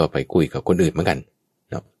อื่นเขาก็ไปคุยกับคนอื่นเหมือนกัน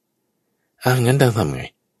เนาะงั้นต้องทำไง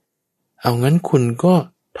เอางั้นคุณก็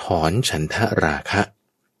ถอนฉันทะราคะ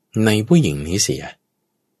ในผู้หญิงนี้เสีย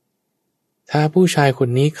ถ้าผู้ชายคน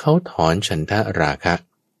นี้เขาถอนฉันทะราคะ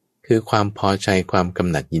คือความพอใจความกำ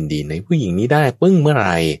หนัดยินดีในผู้หญิงนี้ได้ปึ้งเมื่อไห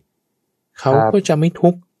ร่เขาก็จะไม่ทุ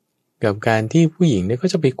กข์กับการที่ผู้หญิงเนี่ยก็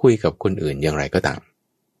จะไปคุยกับคนอื่นอย่างไรก็ตาม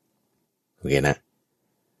โอเคนะ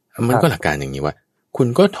มันก็หลักการอย่างนี้ว่าคุณ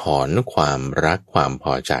ก็ถอนความรักความพ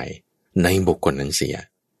อใจในบุคคลนั้นเสีย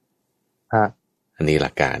อันนี้ห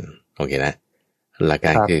ลักการโอเคนะหลักก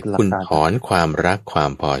ารคือคุณถอนความรักควา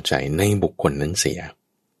มพอใจในบุคคลนั้นเสีย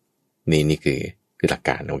นี่คือหลัก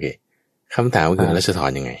การโอเคคำถามก็คือแล้วจะถอ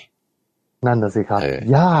นยังไงนั่นน่ะสิครับ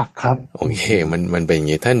ยากครับโอเคมันเป็นอย่า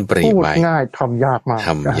งนี้ท่านปรีบไว้พูดง่ายทำยากมากท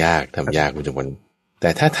ำยากคุณจุมพลแต่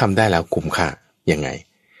ถ้าทำได้แล้วคุ้มค่ายังไง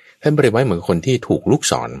ท่านปรีบไว้เหมือนคนที่ถูกลูก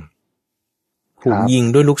ศรถูกยิง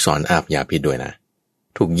ด้วยลูกศรอาบยาพิษด้วยนะ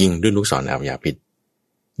ถูกยิงด้วยลูกศรอาบยาพิษ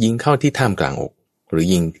ยิงเข้าที่ท่ามกลางอกหรือ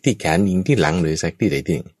ยิงที่แขนยิงที่หลังหรือสักที่ใด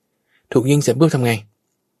ที่หนึ่งถูกยิงเสร็จปุ๊บทำไง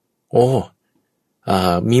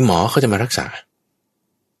มีหมอเขาจะมารักษา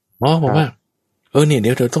หมอบอกว่าเนี่ยเ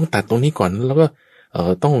ดี๋ยวเราต้องตัดตรงนี้ก่อนแล้วก็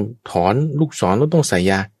ต้องถอนลูกศรแล้วต้องใส่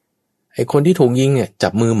ยาไอ้คนที่ถูกยิงเนี่ยจั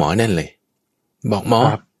บมือหมอแน่นเลยบอกหมอ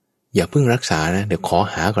อย่าเพิ่งรักษานะเดี๋ยวขอ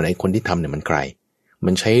หาก่อนไอ้คนที่ทำเนี่ยมันใคร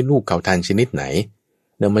มันใช้ลูกเกาทันชนิดไหน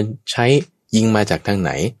เดี๋ยวมันใช้ยิงมาจากทางไห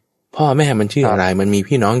นพ่อแม่มันชื่ออะไรมันมี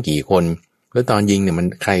พี่น้องกี่คนแล้วตอนยิงเนี่ยมัน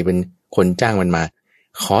ใครเป็นคนจ้างมันมา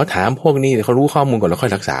ขอถามพวกนี้เดี๋ยวเขารู้ข้อมูลก่อนแล้วค่อ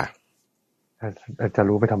ยรักษาจะ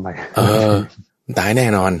รู้ไปทำไมตายแน่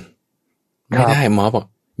นอนไม่ได้หมอบอก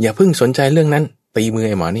อย่าเพิ่งสนใจเรื่องนั้นตีมือ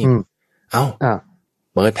ไอ้หมอนี่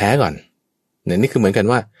เปิดแผลก่อนเนี่ยนี่คือเหมือนกัน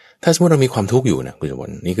ว่าถ้าสมมติเรามีความทุกข์อยู่นะคุณสมบั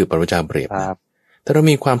ตินี่คือพระพุทธเจ้าเปรียบนะถ้าเรา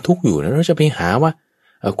มีความทุกข์อยู่นะเราจะไปหาว่า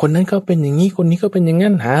คนนั้นก็เป็นอย่างนี้คนนี้ก็เป็นอย่าง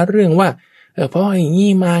นั้นหาเรื่องว่าเพราะอย่างนี้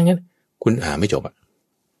มางั้นคุณหาไม่จบ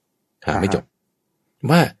หาไม่จบ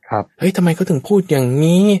ว่าเฮ้ยทำไมเขาถึงพูดอย่าง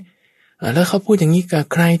นี้แล้วเขาพูดอย่างนี้กับ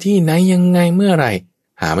ใครที่ไหนยังไงเมื่อไหร่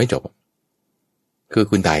หาไม่จบคือ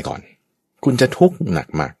คุณตายก่อนคุณจะทุกข์หนัก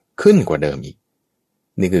มากขึ้นกว่าเดิมอีก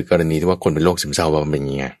นี่คือกรณีที่ว่าคนเป็นโรคซึมเศร้าว่ามันเป็น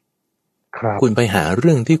ยังไงคุณไปหาเ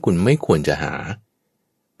รื่องที่คุณไม่ควรจะหา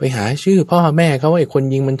ไปหาชื่อพ่อแม่เขาว่าไอ้คน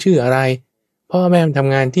ยิงมันชื่ออะไรพ่อแม่มันท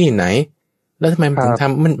ำงานที่ไหนแล้วทำไมมันถึงท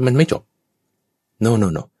ำมันไม่จบ no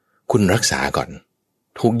คุณรักษาก่อน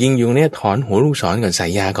ถูกยิงอยู่เนี่ยถอนหัวลูกศรก่อนใส่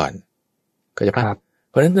ยาก่อนก็จะปะ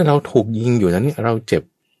เพราะฉะนั้นถ้าเราถูกยิงอยู่นั้นเราเจ็บ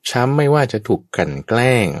ช้ำไม่ว่าจะถูกกลั่นแก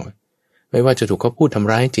ล้งไม่ว่าจะถูกเขาพูดท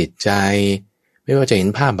ำร้ายจิตใจไม่ว่าจะเห็น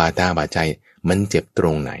ภาพบาดตาบาดใจมันเจ็บตร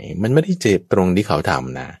งไหนมันไม่ได้เจ็บตรงที่เขาท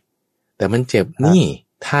ำนะแต่มันเจ็บนี่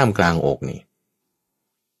ท่ามกลางอกนี่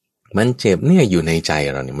มันเจ็บเนี่ยอยู่ในใจ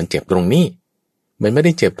เราเนี่ยมันเจ็บตรงนี้มันไม่ไ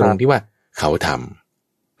ด้เจ็บตรงที่ว่าเขาท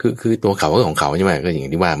ำคือตัวเขาก็ของเขาใช่ไหมก็อย่า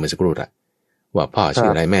งที่ว่าเมื่อสักครู่อะว่าพ่อชื่อ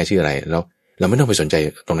อะไรแม่ชื่ออะไรเราไม่ต้องไปสนใจ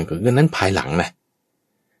ตรงนั้นคือนั้นภายหลังนะ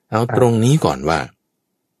เอาตรงนี้ก่อนว่า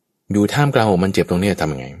อยู่ท่ามกลางอกมันเจ็บตรงนี้ท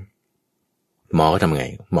ำยังไงหมอเขาทำยังไง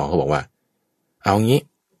หมอเขาบอกว่าเอางี้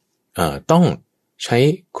ต้องใช้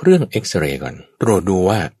เครื่องเอ็กซเรย์ก่อนตรวจดู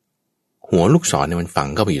ว่าหัวลูกศรเนี่ยมันฝัง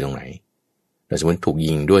เข้าไปอยู่ตรงไหนแต่สมมติถูก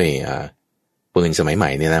ยิงด้วยปืนสมัยใหม่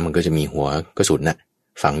เนี่ยนะมันก็จะมีหัวกระสุนนะ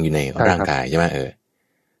ฝังอยู่ในร่างกายใช่ไหม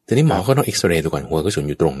ทีนี้หมอก็ต้องเอ็กซเรย์ดูก่อนหัวกระสุน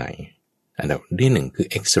อยู่ตรงไหนอันดับที่หนึ่งคือ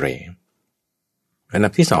เอ็กซเรย์อันดั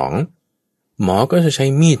บที่สองหมอก็จะใช้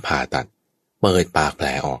มีดผ่าตัดเปิดปากแผล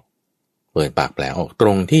ออกตร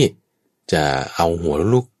งที่จะเอาหัว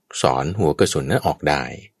ลูกศรหัวกระสุนนั้นออกได้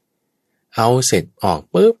เอาเสร็จออก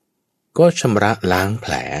ปุ๊บก็ชำระล้างแผ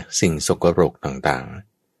ลสิ่งสกปรกต่าง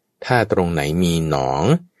ๆถ้าตรงไหนมีหนอง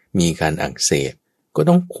มีการอักเสบก็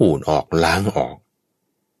ต้องขูดออกล้างออก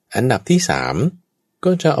อันดับที่สาม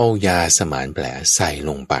ก็จะเอายาสมานแผลใส่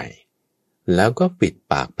ลงไปแล้วก็ปิด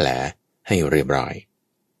ปากแผลให้เรียบร้อย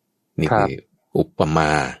นี่คืออุปม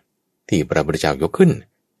าที่พระพุทธเจ้ายกขึ้น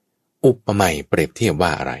อุปมาเปรียบเทียบว่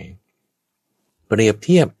าอะไรเปรียบเ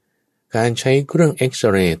ทียบการใช้เครื่องเอ็กซ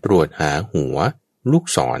เรย์ตรวจหาหัวลูก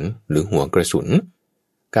ศรหรือหัวกระสุน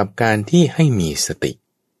กับการที่ให้มีสติ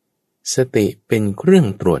เป็นเครื่อง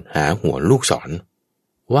ตรวจหาหัวลูกศร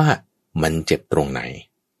ว่ามันเจ็บตรงไหน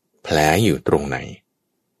แผลอยู่ตรงไหน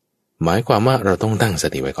หมายความว่าเราต้องตั้งส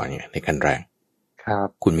ติไว้ก่อนไงในขั้นแรกครับ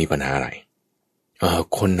คุณมีปัญหาอะไร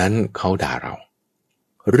คนนั้นเขาด่าเรา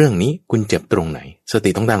เรื่องนี้คุณเจ็บตรงไหนสติ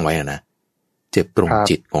ต้องตั้งไว้นะเจ็บตรง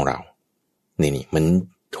จิตของเรานี่มัน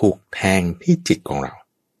ถูกแทงที่จิตของเรา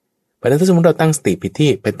เพราะฉะนั้นถ้าสมมติเราตั้งสติผิดที่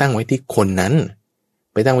ไปตั้งไว้ที่คนนั้น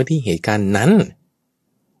ไปตั้งไว้ที่เหตุการณ์นั้น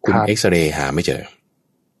คุณเอ็กซเรย์หาไม่เจอ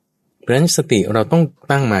เพราะฉะนั้นสติเราต้อง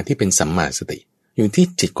ตั้งมาที่เป็นสัมมาสติอยู่ที่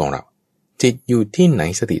จิตของเราจิตอยู่ที่ไหน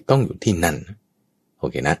สติต้องอยู่ที่นั่นโอ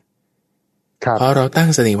เคนะพอเราตั้ง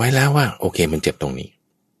สติไว้แล้วว่าโอเคมันเจ็บตรงนี้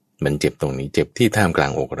มันเจ็บตรงนี้เจ็บที่ท่ามกลา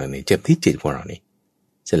งอกเรานี่เจ็บที่จิตของเรานี่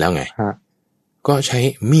เสร็จแล้วไงก็ใช้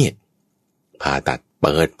มีดผ่าตัดเ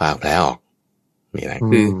ปิดปากแผลออกนี่นะ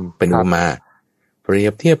คือเป็นอุปมาเปรีย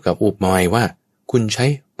บเทียบกับอุปมาว่าคุณใช้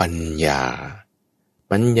ปัญญา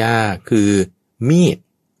คือมีด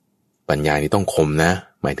ปัญญานี่ต้องคมนะ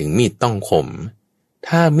หมายถึงมีดต้องคม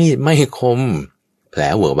ถ้ามีดไม่คมแผล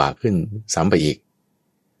เวอะบากขึ้นซ้ำไปอีก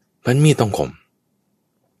เพราะมีดต้องคม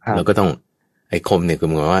แล้วก็ต้องไอ้คมเนี่ยคือห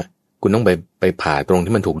มายว่าคุณต้องไปผ่าตรง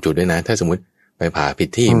ที่มันถูกจุดด้วยนะถ้าสมมติไปผ่าผิด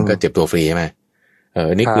ที่มันก็เจ็บตัวฟรีใช่ไหม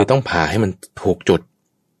อันนี้คือต้องผ่าให้มันถูกจุด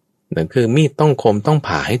นั่นคือมีดต้องคมต้อง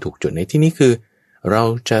ผ่าให้ถูกจุดในที่นี้คือเรา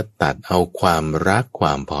จะตัดเอาความรักคว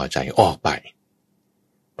ามพอใจออกไป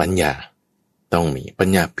ปัญญาต้องมีปัญ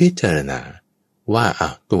ญาพิจารณาว่า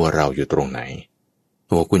ตัวเราอยู่ตรงไหน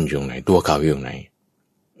ตัวคุณอยู่ตรงไหนตัวเขาอยู่ตรงไหน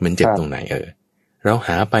มันเจ็บตรงไหนเราห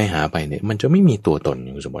าไปเนี่ยมันจะไม่มีตัวตนอ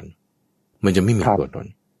ย่างสมบูรณ์มันจะไม่มีตัวตน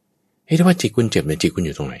ถ้าว่าจิตคุณเจ็บเนี่ยจิตคุณอ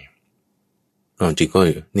ยู่ตรงไหนจิตก็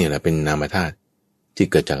นี่แหละเป็นนามธาตุจิต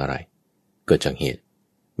เกิดจากอะไรเกิดจากเหตุ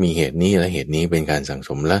มีเหตุนี้และเหตุนี้เป็นการสั่งส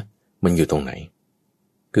มแล้วมันอยู่ตรงไหน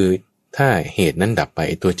คือถ้าเหตุนั้นดับไป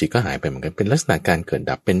ตัวจิตก็หายไปเหมือนกันเป็นลักษณะการเกิด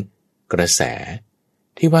ดับเป็นกระแส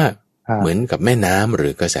ที่ว่าเหมือนกับแม่น้ำหรื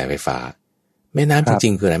อกระแสไฟฟ้าแม่น้ำจริ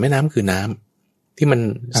งๆคืออะไรแม่น้ำคือน้ำที่มัน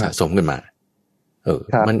สะสมกันมา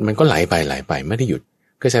มันก็ไหลไปไม่ได้หยุด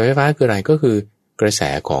กระแสไฟฟ้าคืออะไรก็คือกระแส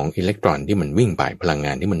ของอิเล็กตรอนที่มันวิ่งไปพลังง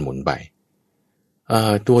านที่มันหมุนไป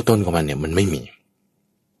ตัวตนของมันเนี่ยมันไม่มี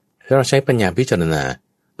ถ้าเราใช้ปัญญาพิจารณา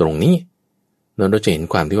ตรงนี้เราจะเห็น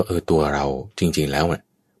ความที่ว่าตัวเราจริงๆแล้วเนี่ย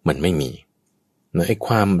มันไม่มีไอ้ค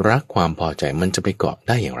วามรักความพอใจมันจะไปเกาะไ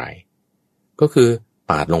ด้อย่างไรก็คือ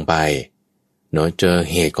ปาดลงไปเจอ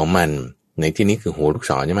เหตุของมันในที่นี้คือหัวลูก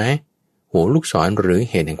ศรใช่ไหมหัวลูกศรหรือ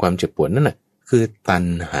เหตุแห่งความเจ็บปวดนั่นน่ะคือตัณ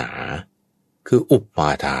หาคืออุปา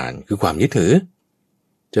ทานคือความยึดถือ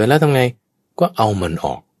เจอแล้วทำไงก็เอามันอ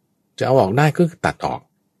อกจะเอาออกได้ก็คือตัดออก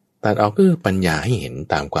ก็คือปัญญาให้เห็น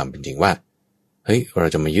ตามความเป็นจริงว่าเฮ้ยเรา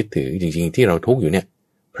จะมายึดถือจริงๆที่เราทุกข์อยู่เนี่ย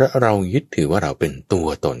เพราะเรายึดถือว่าเราเป็นตัว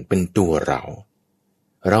ตนเป็นตัวเร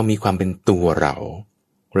ามีความเป็นตัวเรา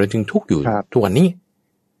จึงทุกข์อยู่ทุกวันนี้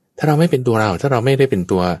ถ้าเราไม่เป็นตัวเราถ้าเราไม่ได้เป็น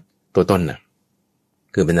ตัวตนน่ะ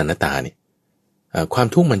คือเป็นอนัตตาเนี่ยความ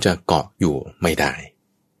ทุกข์มันจะเกาะอยู่ไม่ได้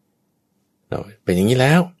เป็นอย่างนี้แ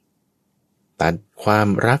ล้วตัดความ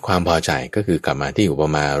รักความพอใจก็คือกลับมาที่อุป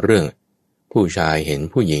มาเรื่องผู้ชายเห็น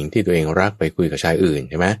ผู้หญิงที่ตัวเองรักไปคุยกับชายอื่น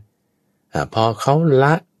ใช่ไหมพอเขาล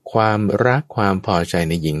ะความรักความพอใจ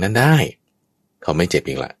ในหญิงนั้นได้เขาไม่เจ็บ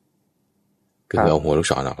อีกละคือเอาหัวลูก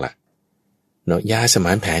ศรออกละยาสม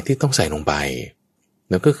านแผลที่ต้องใส่ลงไป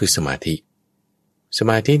นั่นก็คือสมา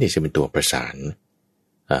ธิเนี่ยจะเป็นตัวประสาน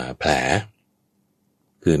แผล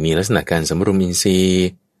คือมีลักษณะการสำรวมอินทรีย์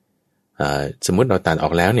สมมติเราตัดอ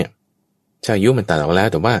อกแล้วเนี่ยชายุมันตัดออกแล้ว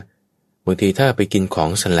แต่ว่าบางทีถ้าไปกินของ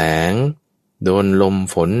แสลงโดนลม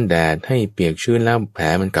ฝนแดดให้เปียกชื้นแล้วแผล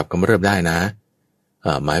มันกลับกำเริบได้นะ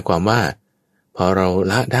หมายความว่าพอเรา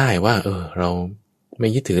ละได้ว่าเราไม่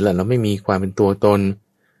ยึดถือแล้วเราไม่มีความเป็นตัวตน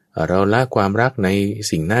เราละความรักใน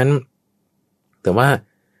สิ่งนั้นแต่ว่า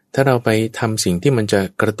ถ้าเราไปทำสิ่งที่มันจะ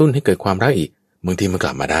กระตุ้นให้เกิดความรักอีกบางทีมันก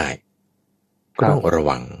ลับมาได้ก็ต้องระ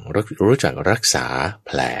วังรู้จักรักษาแ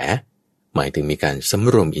ผลหมายถึงมีการส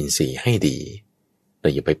ำรวมอินทรีย์ให้ดีเรา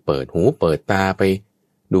อย่าไปเปิดหูเปิดตาไป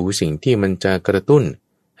ดูสิ่งที่มันจะกระตุ้น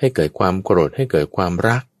ให้เกิดความโกรธให้เกิดความ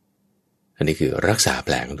รักอันนี้คือรักษาแผ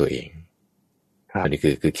ลของตัวเองอันนี้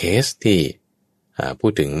คือเคสที่พู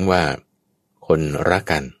ดถึงว่าคนรัก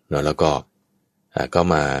กันเนาะแล้วก็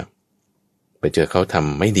มาไปเจอเขาท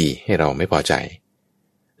ำไม่ดีให้เราไม่พอใจ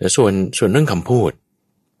แล้วส่วนเรื่องคำพูด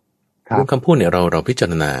เรื่องคำพูดเนี่ยเราพิจา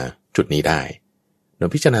รณาจุดนี้ได้เรา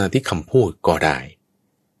พิจารณาที่คำพูดก็ได้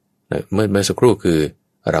เมื่อสักครู่คือ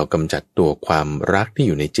เรากำจัดตัวความรักที่อ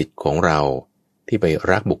ยู่ในจิตของเราที่ไป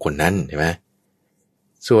รักบุคคลนั้นใช่ไหม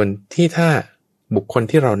ส่วนที่ถ้าบุคคล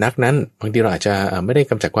ที่เรานักนั้นบางทีเราอาจจะไม่ได้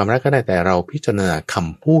กำจัดความรักก็ได้แต่เราพิจารณาค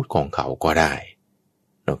ำพูดของเขาก็ได้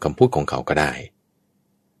คำพูดของเขาก็ได้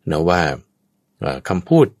นะว่าคำ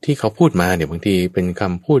พูดที่เขาพูดมาเนี่ยบางทีเป็นค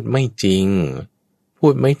ำพูดไม่จริงพู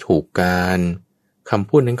ดไม่ถูกการคำ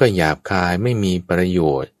พูดนั้นก็หยาบคายไม่มีประโย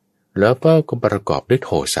ชน์แล้วก็ประกอบด้วยโท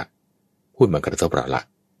สะพูดมากระทบเราละ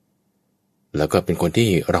แล้วก็เป็นคนที่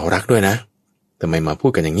เรารักด้วยนะทำไมมาพู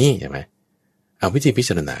ดกันอย่างนี้ใช่ไหมเอาวิธีพิจ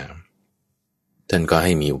ารณาท่านก็ใ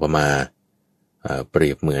ห้มีอุปมาเปรี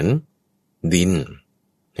ยบเหมือนดิน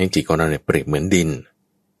ให้จิตของเราเนี่ยเปรียบเหมือนดิน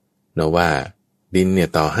เนาะว่าดินเนี่ย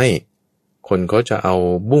ต่อให้คนเขาจะเอา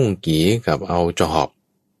บุ้งกี่กับเอาจอบ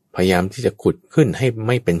พยายามที่จะขุดขึ้นให้ไ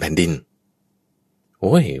ม่เป็นแผ่นดินโ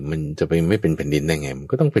อ้ยมันจะไปไม่เป็นแผ่นดินได้ไงมัน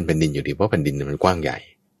ก็ต้องเป็นแผ่นดินอยู่ดีเพราะแผ่นดินมันกว้างใหญ่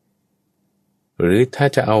หรือถ้า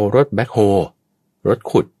จะเอารถแบ็คโฮรถ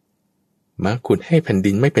ขุดมาขุดให้แผ่น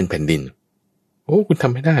ดินไม่เป็นแผ่นดินโอ้คุณท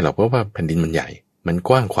ำไม่ได้หรอกเพราะว่าแผ่นดินมันใหญ่มันก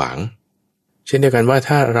ว้างขวางเช่นเดียวกันว่า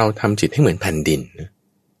ถ้าเราทำจิตให้เหมือนแผ่นดิน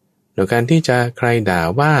โดยการที่จะใครด่า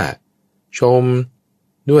ว่าชม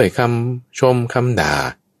ด้วยคำชมคำด่า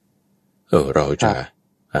เราจะ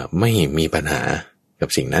ไม่มีปัญหากับ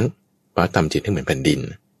สิ่งนั้นเพราะทำจิตให้เหมือนแผ่นดิน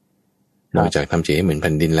นอกจากทำจิตให้เหมือนแ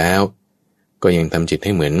ผ่นดินแล้วก็ยังทำจิตใ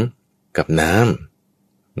ห้เหมือนกับน้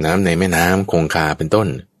ำในแม่น้ำคงคาเป็นต้น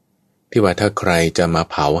ที่ว่าถ้าใครจะมา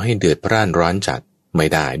เผาให้เดือดพร่านร้อนจัดไม่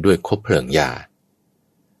ได้ด้วยคบเพลิงหญ้า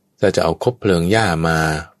ถ้าจะเอาคบเพลิงหญ้ามา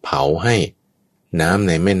เผาให้น้ำใ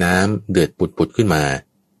นแม่น้ำเดือดปุดๆขึ้นมา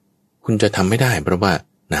คุณจะทำไม่ได้เพราะว่า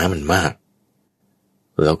น้ำมันมาก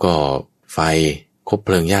แล้วก็ไฟคบเพ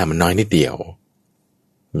ลิงหญ้ามันน้อยนิดเดียว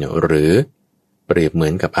หรือเปรียบเหมื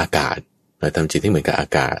อนกับอากาศเราทำจิตให้เหมือนกับอา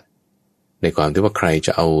กาศในความที่ว่าใครจ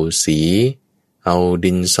ะเอาสีเอา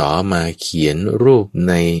ดินสอมาเขียนรูป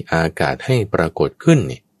ในอากาศให้ปรากฏขึ้น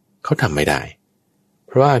เนี่ยเขาทำไม่ได้เ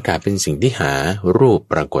พราะว่าอากาศเป็นสิ่งที่หารูป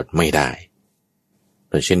ปรากฏไม่ได้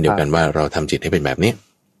เช่นเดียวกันว่าเราทำจิตให้เป็นแบบนี้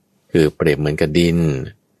คือเปรียบเหมือนกับดิน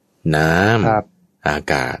น้ำอา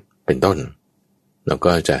กาศเป็นต้นแล้ว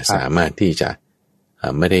ก็จะสามารถที่จะ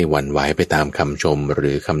ไม่ได้หวั่นไหวไปตามคำชมห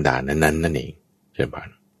รือคำด่านั้นนั่นเองเช่นกัน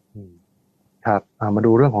ครับมา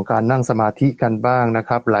ดูเรื่องของการนั่งสมาธิกันบ้างนะค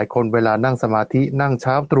รับหลายคนเวลานั่งสมาธินั่งเ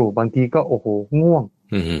ช้าตรู่บางทีก็โอ้โหง่วง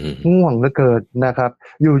เหลือเกินนะครับ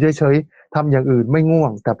อยู่เฉยๆทำอย่างอื่นไม่ง่ว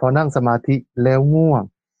งแต่พอนั่งสมาธิแล้วง่วง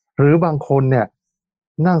หรือบางคนเนี่ย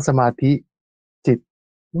นั่งสมาธิจิต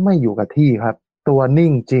ไม่อยู่กับที่ครับตัวนิ่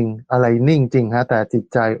งจริงอะไรนิ่งจริงฮะแต่จิต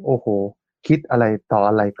ใจโอ้โหคิดอะไรต่อ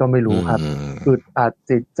อะไรก็ไม่รู้ครับอึดอัด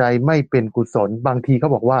จิตใจไม่เป็นกุศลบางทีเขา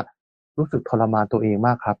บอกว่ารู้สึกทรมานตัวเองม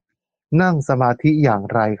ากครับนั่งสมาธิอย่าง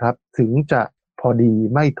ไรครับถึงจะพอดี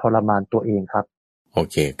ไม่ทรมานตัวเองครับโอ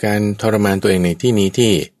เคการทรมานตัวเองในที่นี้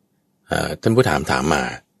ที่ท่านผู้ถามมา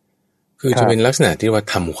คือจะเป็นลักษณะที่ว่า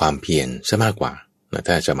ทำความเพียรซะมากกว่า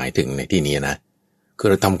ถ้าจะหมายถึงในที่นี้นะคือ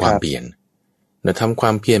เราทำความเพียรเราทำคว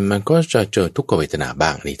ามเพียรมันก็จะเจอทุกขเวทนาบ้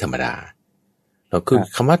างนี่ธรรมดาเราคือ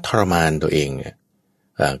คำว่าทรมานตัวเองเนี่ย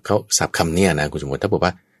เขาศัพท์คำนี้นะคุณสมมติถ้าบอกว่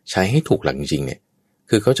าใช้ให้ถูกหลักจริงๆเนี่ย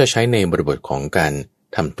คือเขาจะใช้ในบริบทของการ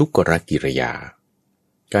ทำทุกขกิริยา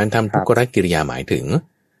การทำทุกขกิริยาหมายถึง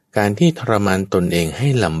การที่ทรมานตนเองให้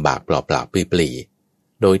ลำบากเปล่าๆปลี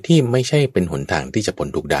ๆโดยที่ไม่ใช่เป็นหนทางที่จะพ้น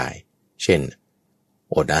ทุกข์ได้เช่น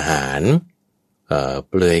อดอาหาร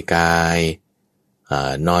เปลือยกาย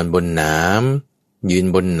นอนบนน้ำยืน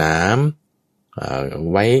บนน้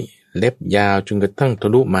ำไว้เล็บยาวจนกระทั่งทะ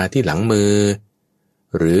ลุมาที่หลังมือ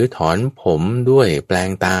หรือถอนผมด้วยแปลง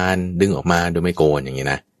ตาลดึงออกมาโดยไม่โกนอย่างนี้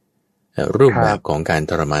นะรูปแบบของการ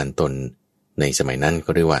ทรมานตนในสมัยนั้นก็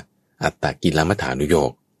เรียกว่าอัตตกิลมัฏฐานุโย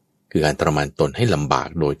คคือการทรมานตนให้ลำบาก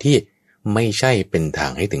โดยที่ไม่ใช่เป็นทา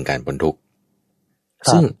งให้ถึงการพ้นทุกข์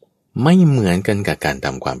ซึ่งไม่เหมือนกันกับการท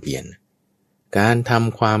ำความเพียรการท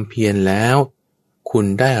ำความเพียรแล้วคุณ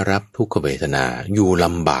ได้รับทุกขเวทนาอยู่ล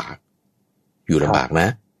ำบากนะ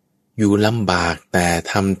อยู่ลำบากแต่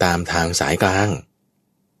ทำตามทางสายกลาง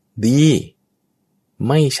ดี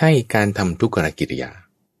ไม่ใช่การทำทุกขกิริยา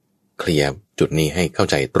เคลียร์จุดนี้ให้เข้า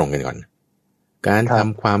ใจตรงกันก่อนการท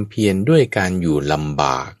ำความเพียรด้วยการอยู่ลำบ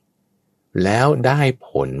ากแล้วได้ผ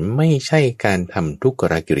ลไม่ใช่การทำทุกข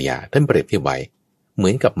กิริยาท่านเปรียบเทียบไว้เหมื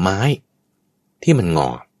อนกับไม้ที่มันงอ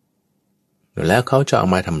แล้วเขาจะเอา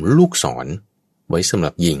มาทำลูกศรไว้สำห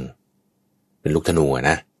รับยิงเป็นลูกธนู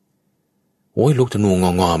นะโอ้ยลูกธนู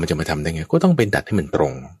งอมันจะมาทำได้ไงก็ต้องไปดัดให้มันตร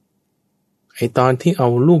งไอ้ตอนที่เอา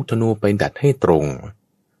ลูกธนูไปดัดให้ตรง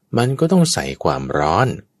มันก็ต้องใส่ความร้อน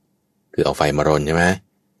คือเอาไฟมารนใช่ไหม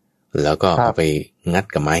แล้วก็เอาไปงัด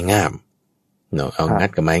กับไม้งามเนาะเอางัด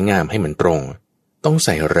กับไม้งามให้มันตรงต้องใ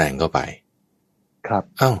ส่แรงเข้าไปครับ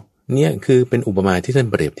เนี่ยคือเป็นอุปมาที่ท่าน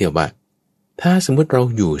เปรียบเทียบว่าถ้าสมมุติเรา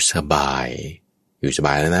อยู่สบาย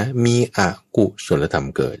แล้วนะมีอกุศลธรรม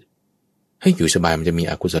เกิดให้อยู่สบายมันจะมี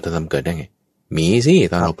อกุศลธรรมเกิดได้ไงมีสิ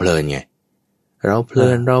ตอนเราเพลินไงเราเพลิ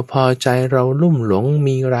นเราพอใจเราลุ่มหลง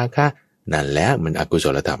มีราคะนั่นแหละมันอกุศ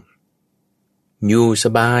ลธรรมอยู่ส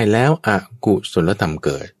บายแล้วอกุศลธรรมเ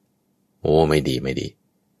กิดโอ้ไม่ดี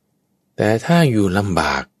แต่ถ้าอยู่ลำบ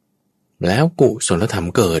ากแล้วกุศลธรรม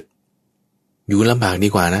เกิดอยู่ลำบากดี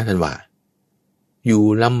กว่านะท่านว่าอยู่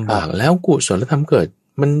ลำบากแล้วกุศลธรรมเกิด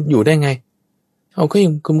มันอยู่ได้ไงเอาก็ยั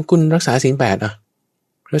งคุณรักษาศีล 8อ่ะ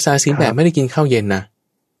รักษาศีล 8ไม่ได้กินข้าวเย็นนะ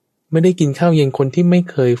ไม่ได้กินข้าวเย็นคนที่ไม่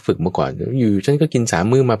เคยฝึกมาก่อนอยู่ฉันก็กิน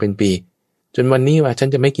3 มื้อมาเป็นปีจนวันนี้ว่าฉัน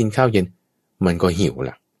จะไม่กินข้าวเย็นมันก็หิว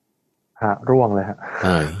ล่ะร่วงเลยฮะ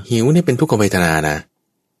หิวนี่เป็นทุกขเวทนานะ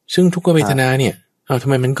ซึ่งทุกขเวทนาเนี่ยทำ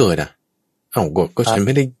ไมมันเกิดก็ฉันไ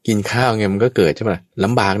ม่ได้กินข้าวไงมันก็เกิดใช่ไหมล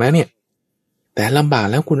ำบากนะเนี่ยแต่ลำบาก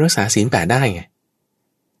แล้วคุณรักษาศีล 8ได้ไง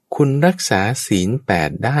คุณรักษาศีล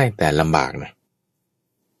 8ได้แต่ลำบากนะ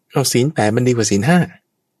ศีล 8มันดีกว่าศีล 5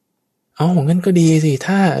งั้นก็ดีสิ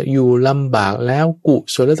ถ้าอยู่ลำบากแล้วกุ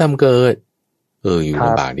ศลธรรมเกิดอยู่ล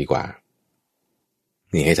ำบากดีกว่า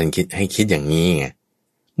นี่ให้ฉันคิดอย่างนี้ไง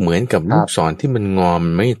เหมือนกับลูกศรที่มันงอม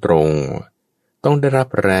ไม่ตรงต้องได้รับ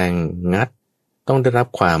แรงงัดต้องได้รับ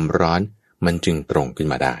ความร้อนมันจึงตรงขึ้น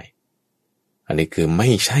มาได้อันนี้คือไม่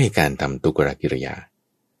ใช่การทำทุกขกิริยา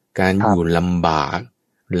การอยู่ลำบาก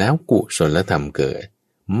แล้วกุศลธรรมเกิด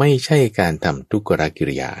ไม่ใช่การทำทุกขกิ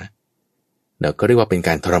ริยาเราก็เรียกว่าเป็นก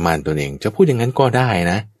ารทรมานตัวเองจะพูดอย่างนั้นก็ได้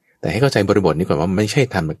นะแต่ให้เข้าใจบริบทนี้ก่อนว่าไม่ใช่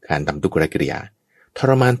การทำทุกขกิริยาท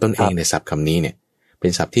รมานตนเองในศัพท์คำนี้เนี่ยเป็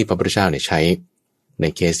นศัพท์ที่พระพุทธเจ้าเนี่ยใช้ใน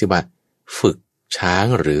เคสที่ว่าฝึกช้าง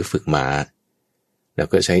หรือฝึกม้าแล้ว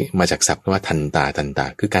ก็ใช้มาจากศัพท์ว่าทันตา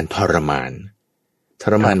คือการทรมาน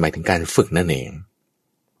หมายถึงการฝึกนั่นเอง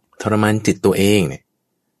ทรมานจิตตัวเองเนี่ย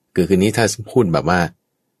คือนี้ถ้าพูดแบบว่า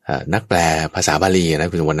นักแปลภาษาบาลีนะ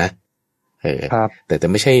คุณสมบัตินะแต่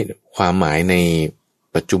ไม่ใช่ความหมายใน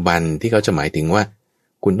ปัจจุบันที่เขาจะหมายถึงว่า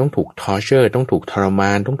คุณต้องถูกทอร์เชอร์ต้องถูกทรม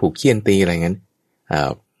านต้องถูกเฆี่ยนตีอะไรงั้น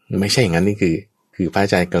ไม่ใช่อย่างนั้นนี่คือพระอ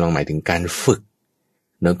าจารย์กำลังหมายถึงการฝึก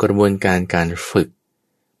ในกระบวนการฝึก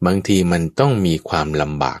บางทีมันต้องมีความล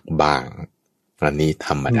ำบากบ้างอันนี้ธ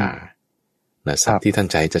รรมดาศัพท์ที่ท่าน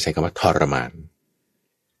ใช้จะใช้คำว่าทรมาน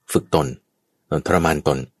ฝึกตนทรมานต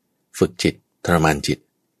นฝึกจิตทรมานจิต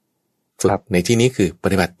ฝึกในที่นี้คือป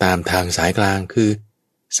ฏิบัติตามทางสายกลางคือ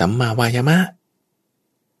สัมมาวายามะ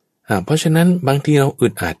เพราะฉะนั้นบางทีเราอึ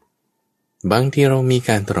ดอัดบางทีเรามี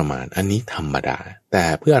การทรมานอันนี้ธรรมดาแต่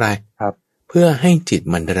เพื่ออะไรเพื่อให้จิต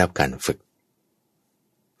มันได้รับการฝึก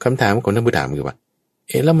คำถามของท่านผู้ถามคือว่า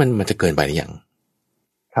แล้วมันจะเกินไปหรือยัง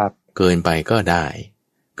เกินไปก็ได้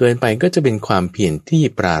เกินไปก็จะเป็นความเพียรที่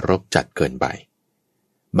ปรารภจัดเกินไป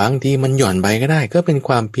บางทีมันหย่อนไปก็ได้ก็เป็นค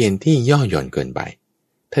วามเพียรที่ย่อหย่อนเกินไป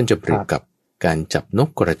ท่านจะเปรียบกับการจับนก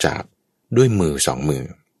กระจาบด้วยมือ2 มือ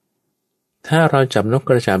ถ้าเราจับนก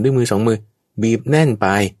กระจาบด้วยมือ2 มือบีบแน่นไป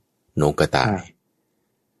นกก็ตาย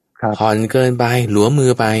ผ่อนเกินไปหลวมมื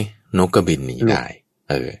อไปนกก็บินหนีได้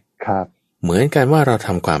เหมือนกันว่าเราท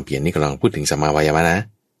ำความเพียรนี่กำลังพูดถึงสัมมาวายามะนะ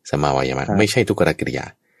สัมมาวายามะไม่ใช่ทุกขกิริยา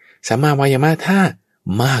สัมมาวายามะถ้า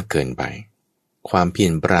มากเกินไปความเพีย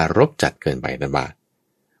รปรารภจัดเกินไปนั่นว่า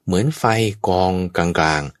เหมือนไฟกองกล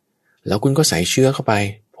างๆแล้วคุณก็ใส่เชื้อเข้าไป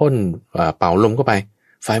พ่นเป่าลมเข้าไป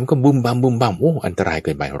ไฟมันก็บุ้มบั่มบุ้มบั่มโอ้อันตรายเ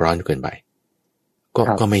กินไปร้อนเกินไป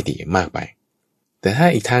ก็ไม่ดีมากไปแต่ถ้า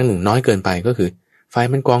อีกทางหนึ่งน้อยเกินไปก็คือไฟ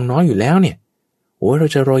มันกองน้อยอยู่แล้วเนี่ยโอ้เรา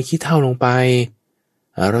จะโรยขี้เถ้าลงไป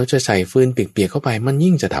เราจะใส่ฟืนเปียกๆเข้าไปมัน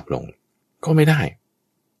ยิ่งจะดับลงก็ไม่ได้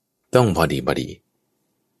ต้องพอดี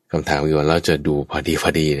คำถามคือว่าเราจะดูพอ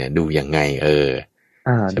ดีเนี่ยดูยังไง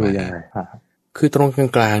ดูยังไงครับคือตรงกล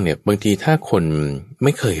างๆเนี่ยบางทีถ้าคนไ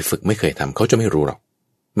ม่เคยฝึกไม่เคยทำเขาจะไม่รู้หรอก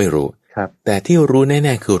ไม่รู้ครับแต่ที่รู้แ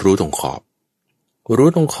น่ๆคือรู้ตรงขอ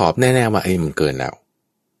บแน่ๆว่าไอ้มันเกินแล้ว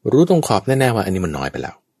รู้ตรงขอบแน่ๆว่าอันนี้มันน้อยไปแ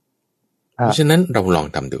ล้วเพราะฉะนั้นเราลอง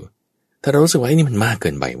ทำดูถ้าเรารู้สึกว่าไอ้นี่มันมากเกิ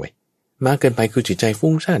นไปเว้ยมากเกินไปคือจิตใจ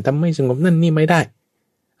ฟุ้งซ่านทำไม่สงบนั่นนี่ไม่ได้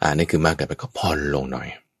นี่คือมากเกินไปก็ผ่อนลงหน่อย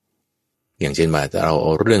อย่างเช่นว่าเราเอ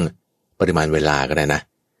าเรื่องปริมาณเวลาก็ได้นะ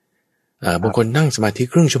บางคนนั่งสมาธิ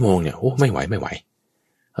ครึ่งชั่วโมงเนี่ยโอ้ไม่ไหว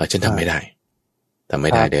ฉันทำไม่ได้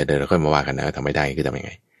เดี๋ยวเราค่อยมาว่ากันนะทำไม่ได้คือทำยังไ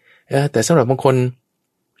งแต่สำหรับบางคน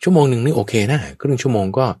ชั่วโมงหนึ่งนี่โอเคนะครึ่งชั่วโมง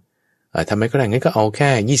ก็ทำไม่ก็ได้งั้นก็เอาแ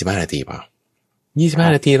ค่25 นาทีเปล่า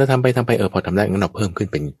25 นาทีเราทำไปพอทำได้งั้นเราเพิ่มขึ้น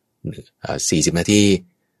เป็น40 นาที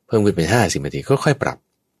เพิ่มขึ้นเป็น50 นาทีค่อยๆปรับ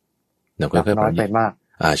เราค่อยๆปรับน้อยไปมาก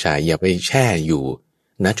ใช่อย่าไปแช่อยู่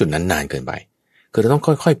ณจุดนั้นนานเกินไปคือเราต้อง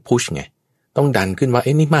ค่อยๆพุชไงต้องดันขึ้นว่า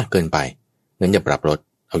นี่มากเกินไปงั้นอย่าปรับลด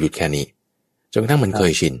เอาหยุดแค่นี้จนกระทั่งมันเค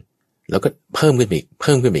ยชินแล้วก็เพิ่มขึ้นอี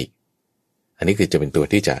กอันนี้คือจะเป็นตัว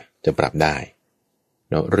ที่จะปรับได้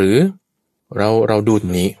เนาะหรือเราดูตร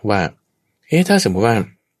งนี้ว่าถ้าสมมติว่า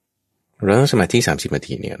เราต้องสมาธิ30 นา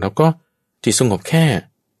ทีเนี่ยเราก็จิตสงบแค่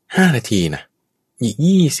5 นาทีนะอีก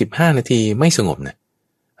25 นาทีไม่สงบนะ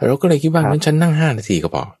เราก็เลยคิดว่างั้นฉันนั่ง5 นาทีก็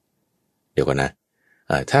พอเดี๋ยวก่อนนะ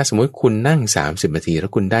ถ้าสมมติคุณนั่ง30 นาทีแล้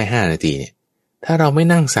วคุณได้5 นาทีเนี่ยถ้าเราไม่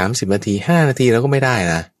นั่ง30 นาที5 นาทีเราก็ไม่ได้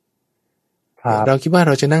นะเราคิดว่าเ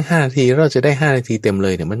ราจะนั่ง5 นาทีเราจะได้5 นาทีเต็มเล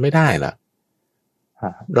ยเนี่ยมันไม่ได้ล่ะ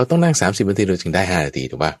เราต้องนั่ง30 นาทีเราถึงได้5 นาที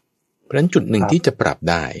ถูกป่ะเพราะฉะนั้นจุดหนึ่งที่จะปรับ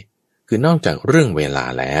ได้คือนอกจากเรื่องเวลา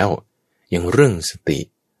แล้วยังเรื่องสติ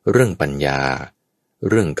เรื่องปัญญา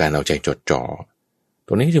เรื่องการเอาใจจดจ่อต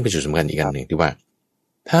รงนี้จึงเป็นจุดสำคัญอีกอันหนึ่งที่ว่า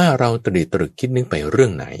ถ้าเราตรึกคิดนึกไปเรื่อ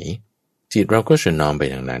งไหนจิตเราก็จะน้อมไป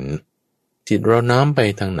ทางนั้นจิตเราน้อมไป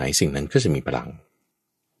ทางไหนสิ่งนั้นก็จะมีพลัง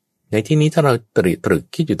ในที่นี้ถ้าเราตรึก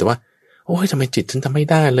คิดอยู่แต่ว่าโอ้ยทำไมจิตฉันทำไม่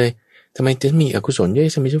ได้เลยทำไมจะมีอกุศลเยอ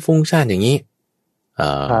ะทำไมฉันฟุ้งซ่านอย่างนี้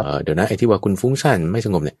เดี๋ยวนะไอ้ที่ว่าคุณฟุ้งซ่านไม่ส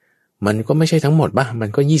งบเนี่ยมันก็ไม่ใช่ทั้งหมดป่ะมัน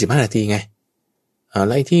ก็25 นาทีไงแ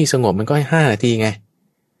ล้วไอ้ที่สงบมันก็5 นาทีไง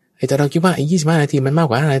แต่เราคิดว่าไอ้25 นาทีมันมาก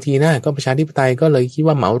กว่า5 นาทีนะก็ประชาธิปไตยก็เลยคิด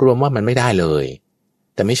ว่าเหมารวมว่ามันไม่ได้เลย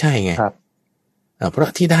แต่ไม่ใช่ไงเพราะ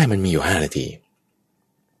ที่ได้มันมีอยู่5 นาที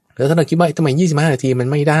แล้วถ้าเราคิดว่าทำไม25 นาทีมัน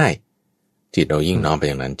ไม่ได้จิตเรายิ่งน้อมไป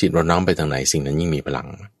อย่างนั้นจิตเราน้อมไปทางไหนสิ่งนั้นยิ่งมีพลัง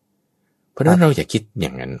เพราะฉะนั้นเราอย่าคิดอย่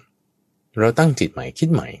างนั้นเราตั้งจิตใหม่คิด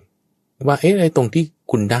ใหม่ว่าไอ้ตรงที่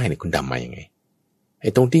คุณได้เนี่ยคุณทำมายังไงไอ้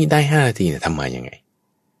ตรงที่ได้5 นาทีเนี่ยทำมายังไง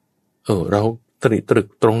เราตรึก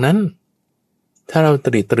ตรงนั้นถ้าเราต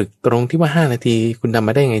รึกตรงที่ว่า5 นาทีคุณทำม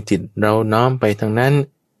าได้ไงจิตเราน้อมไปทางนั้น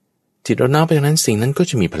จิตเราน้อมไปทางนั้นสิ่งนั้นก็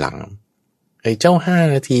จะมีพลังไอ้เจ้า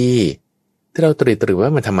5 นาทีที่เราตรึกว่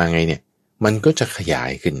ามันทำมาไงเนี่ยมันก็จะขยา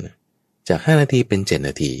ยขึ้นจาก5 นาทีเป็น7 น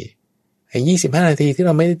าทีไอ้25 นาทีที่เร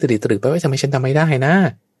าไม่ได้ตรึกไปว่าทำไมฉันทำไม่ได้นะ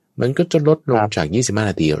มันก็จะลดลงจาก25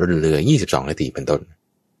 นาทีเหลือ22 นาทีเป็นต้น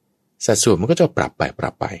สัดส่วนมันก็จะปรับ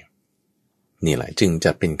ไปนี่แหละจึงจ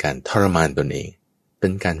ะเป็นการทรมานตนเองเป็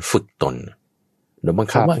นการฝึกตนโดยบัง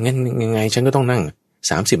คับว่างั้นยังไงฉันก็ต้องนั่ง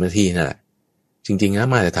30 นาทีนั่นแหละจริงๆนะ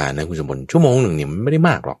มาตรฐานนะคุณสมบัติชั่วโมงหนึ่งเนี่ยมันไม่ได้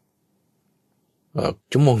มากหรอก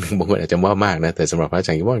ชั่วโมงหนึ่งบางคนอาจจะว่ามากนะแต่สำหรับพระอาจ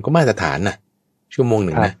ารย์คิดว่ามันก็มาตรฐานนะชั่วโมงห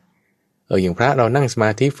นึ่งนะอย่างพระเรานั่งสมา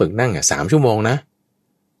ธิฝึกนั่ง3 ชั่วโมงนะ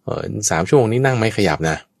3 ชั่วโมงนี้นั่งไม่ขยับ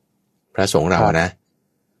นะพระสงฆ์เรานะ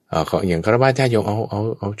อย่างฆราวาสญาติโยม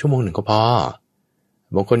เอาชั่วโมงหนึ่งก็พอ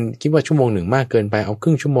บางคนคิดว่าชั่วโมงหนึ่งมากเกินไปเอาค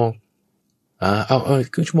รึ่งชั่วโมงเอา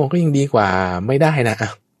ครึ่งชั่วโมงก็ยังดีกว่าไม่ได้นะ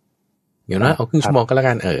อย่างนั้นเอาครึ่งชั่วโมงก็แล้ว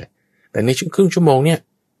กันแต่ในครึ่งชั่วโมงเนี่ย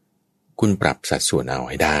คุณปรับสัดส่วนเอา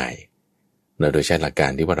ให้ได้โดยใช้หลักกา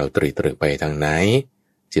รที่ว่าเราตรึกไปทางไหน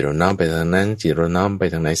จิตเราน้อมไปทางนั้นจิตเราน้อมไป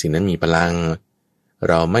ทางไหนสิ่งนั้นมีพลัง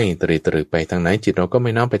เราไม่ตรึกไปทางไหนจิตเราก็ไ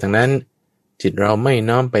ม่น้อมไปทางนั้นจิตเราไม่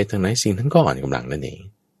น้อมไปทางไหนสิ่งนั้นก็อ่อนกำลังนั่นเอง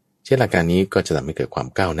ใช้หลักการนี้ก็จะทำให้เกิดความ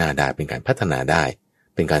ก้าวหน้าได้เป็นการพัฒนาได้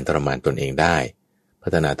เป็นการทรมานตนเองได้พั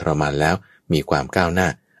ฒนาทรมานแล้วมีความก้าวหน้า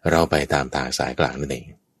เราไปตามทางสายกลางนั่นเอง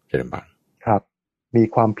เจริญพรครับ มี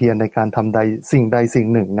ความเพียรในการทำใดสิ่งใดสิ่ง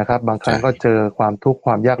หนึ่งนะครับบางครั้งก็เจอความทุกข์ค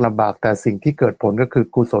วามยากลำบากแต่สิ่งที่เกิดผลก็คือ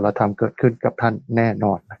กุศลธรรมเกิดขึ้นกับท่านแน่น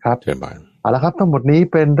อนนะครับเอาละครับทั้งหมดนี้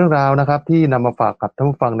เป็นเรื่องราวนะครับที่นำมาฝากกับท่าน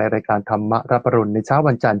ผู้ฟังในรายการธรรมะรับอรุณในเช้า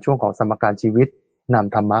วันจันทร์ช่วงของสมการชีวิตน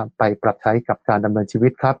ำธรรมะไปปรับใช้กับการดำเนินชีวิ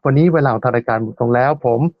ตครับวันนี้เวลาของทางรายการหมดลงแล้วผ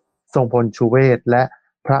มทรงพลชูเวศและ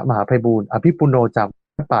พระมหาไพบูลย์อภิปุโนจาก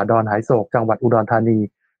วัดป่าดอนหายโศกจังหวัดอุดรธานี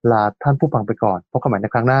ลาท่านผู้ฟังไปก่อนพบกันใหม่ใน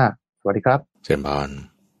ครั้งหน้าสวัสดีครับเชิญพร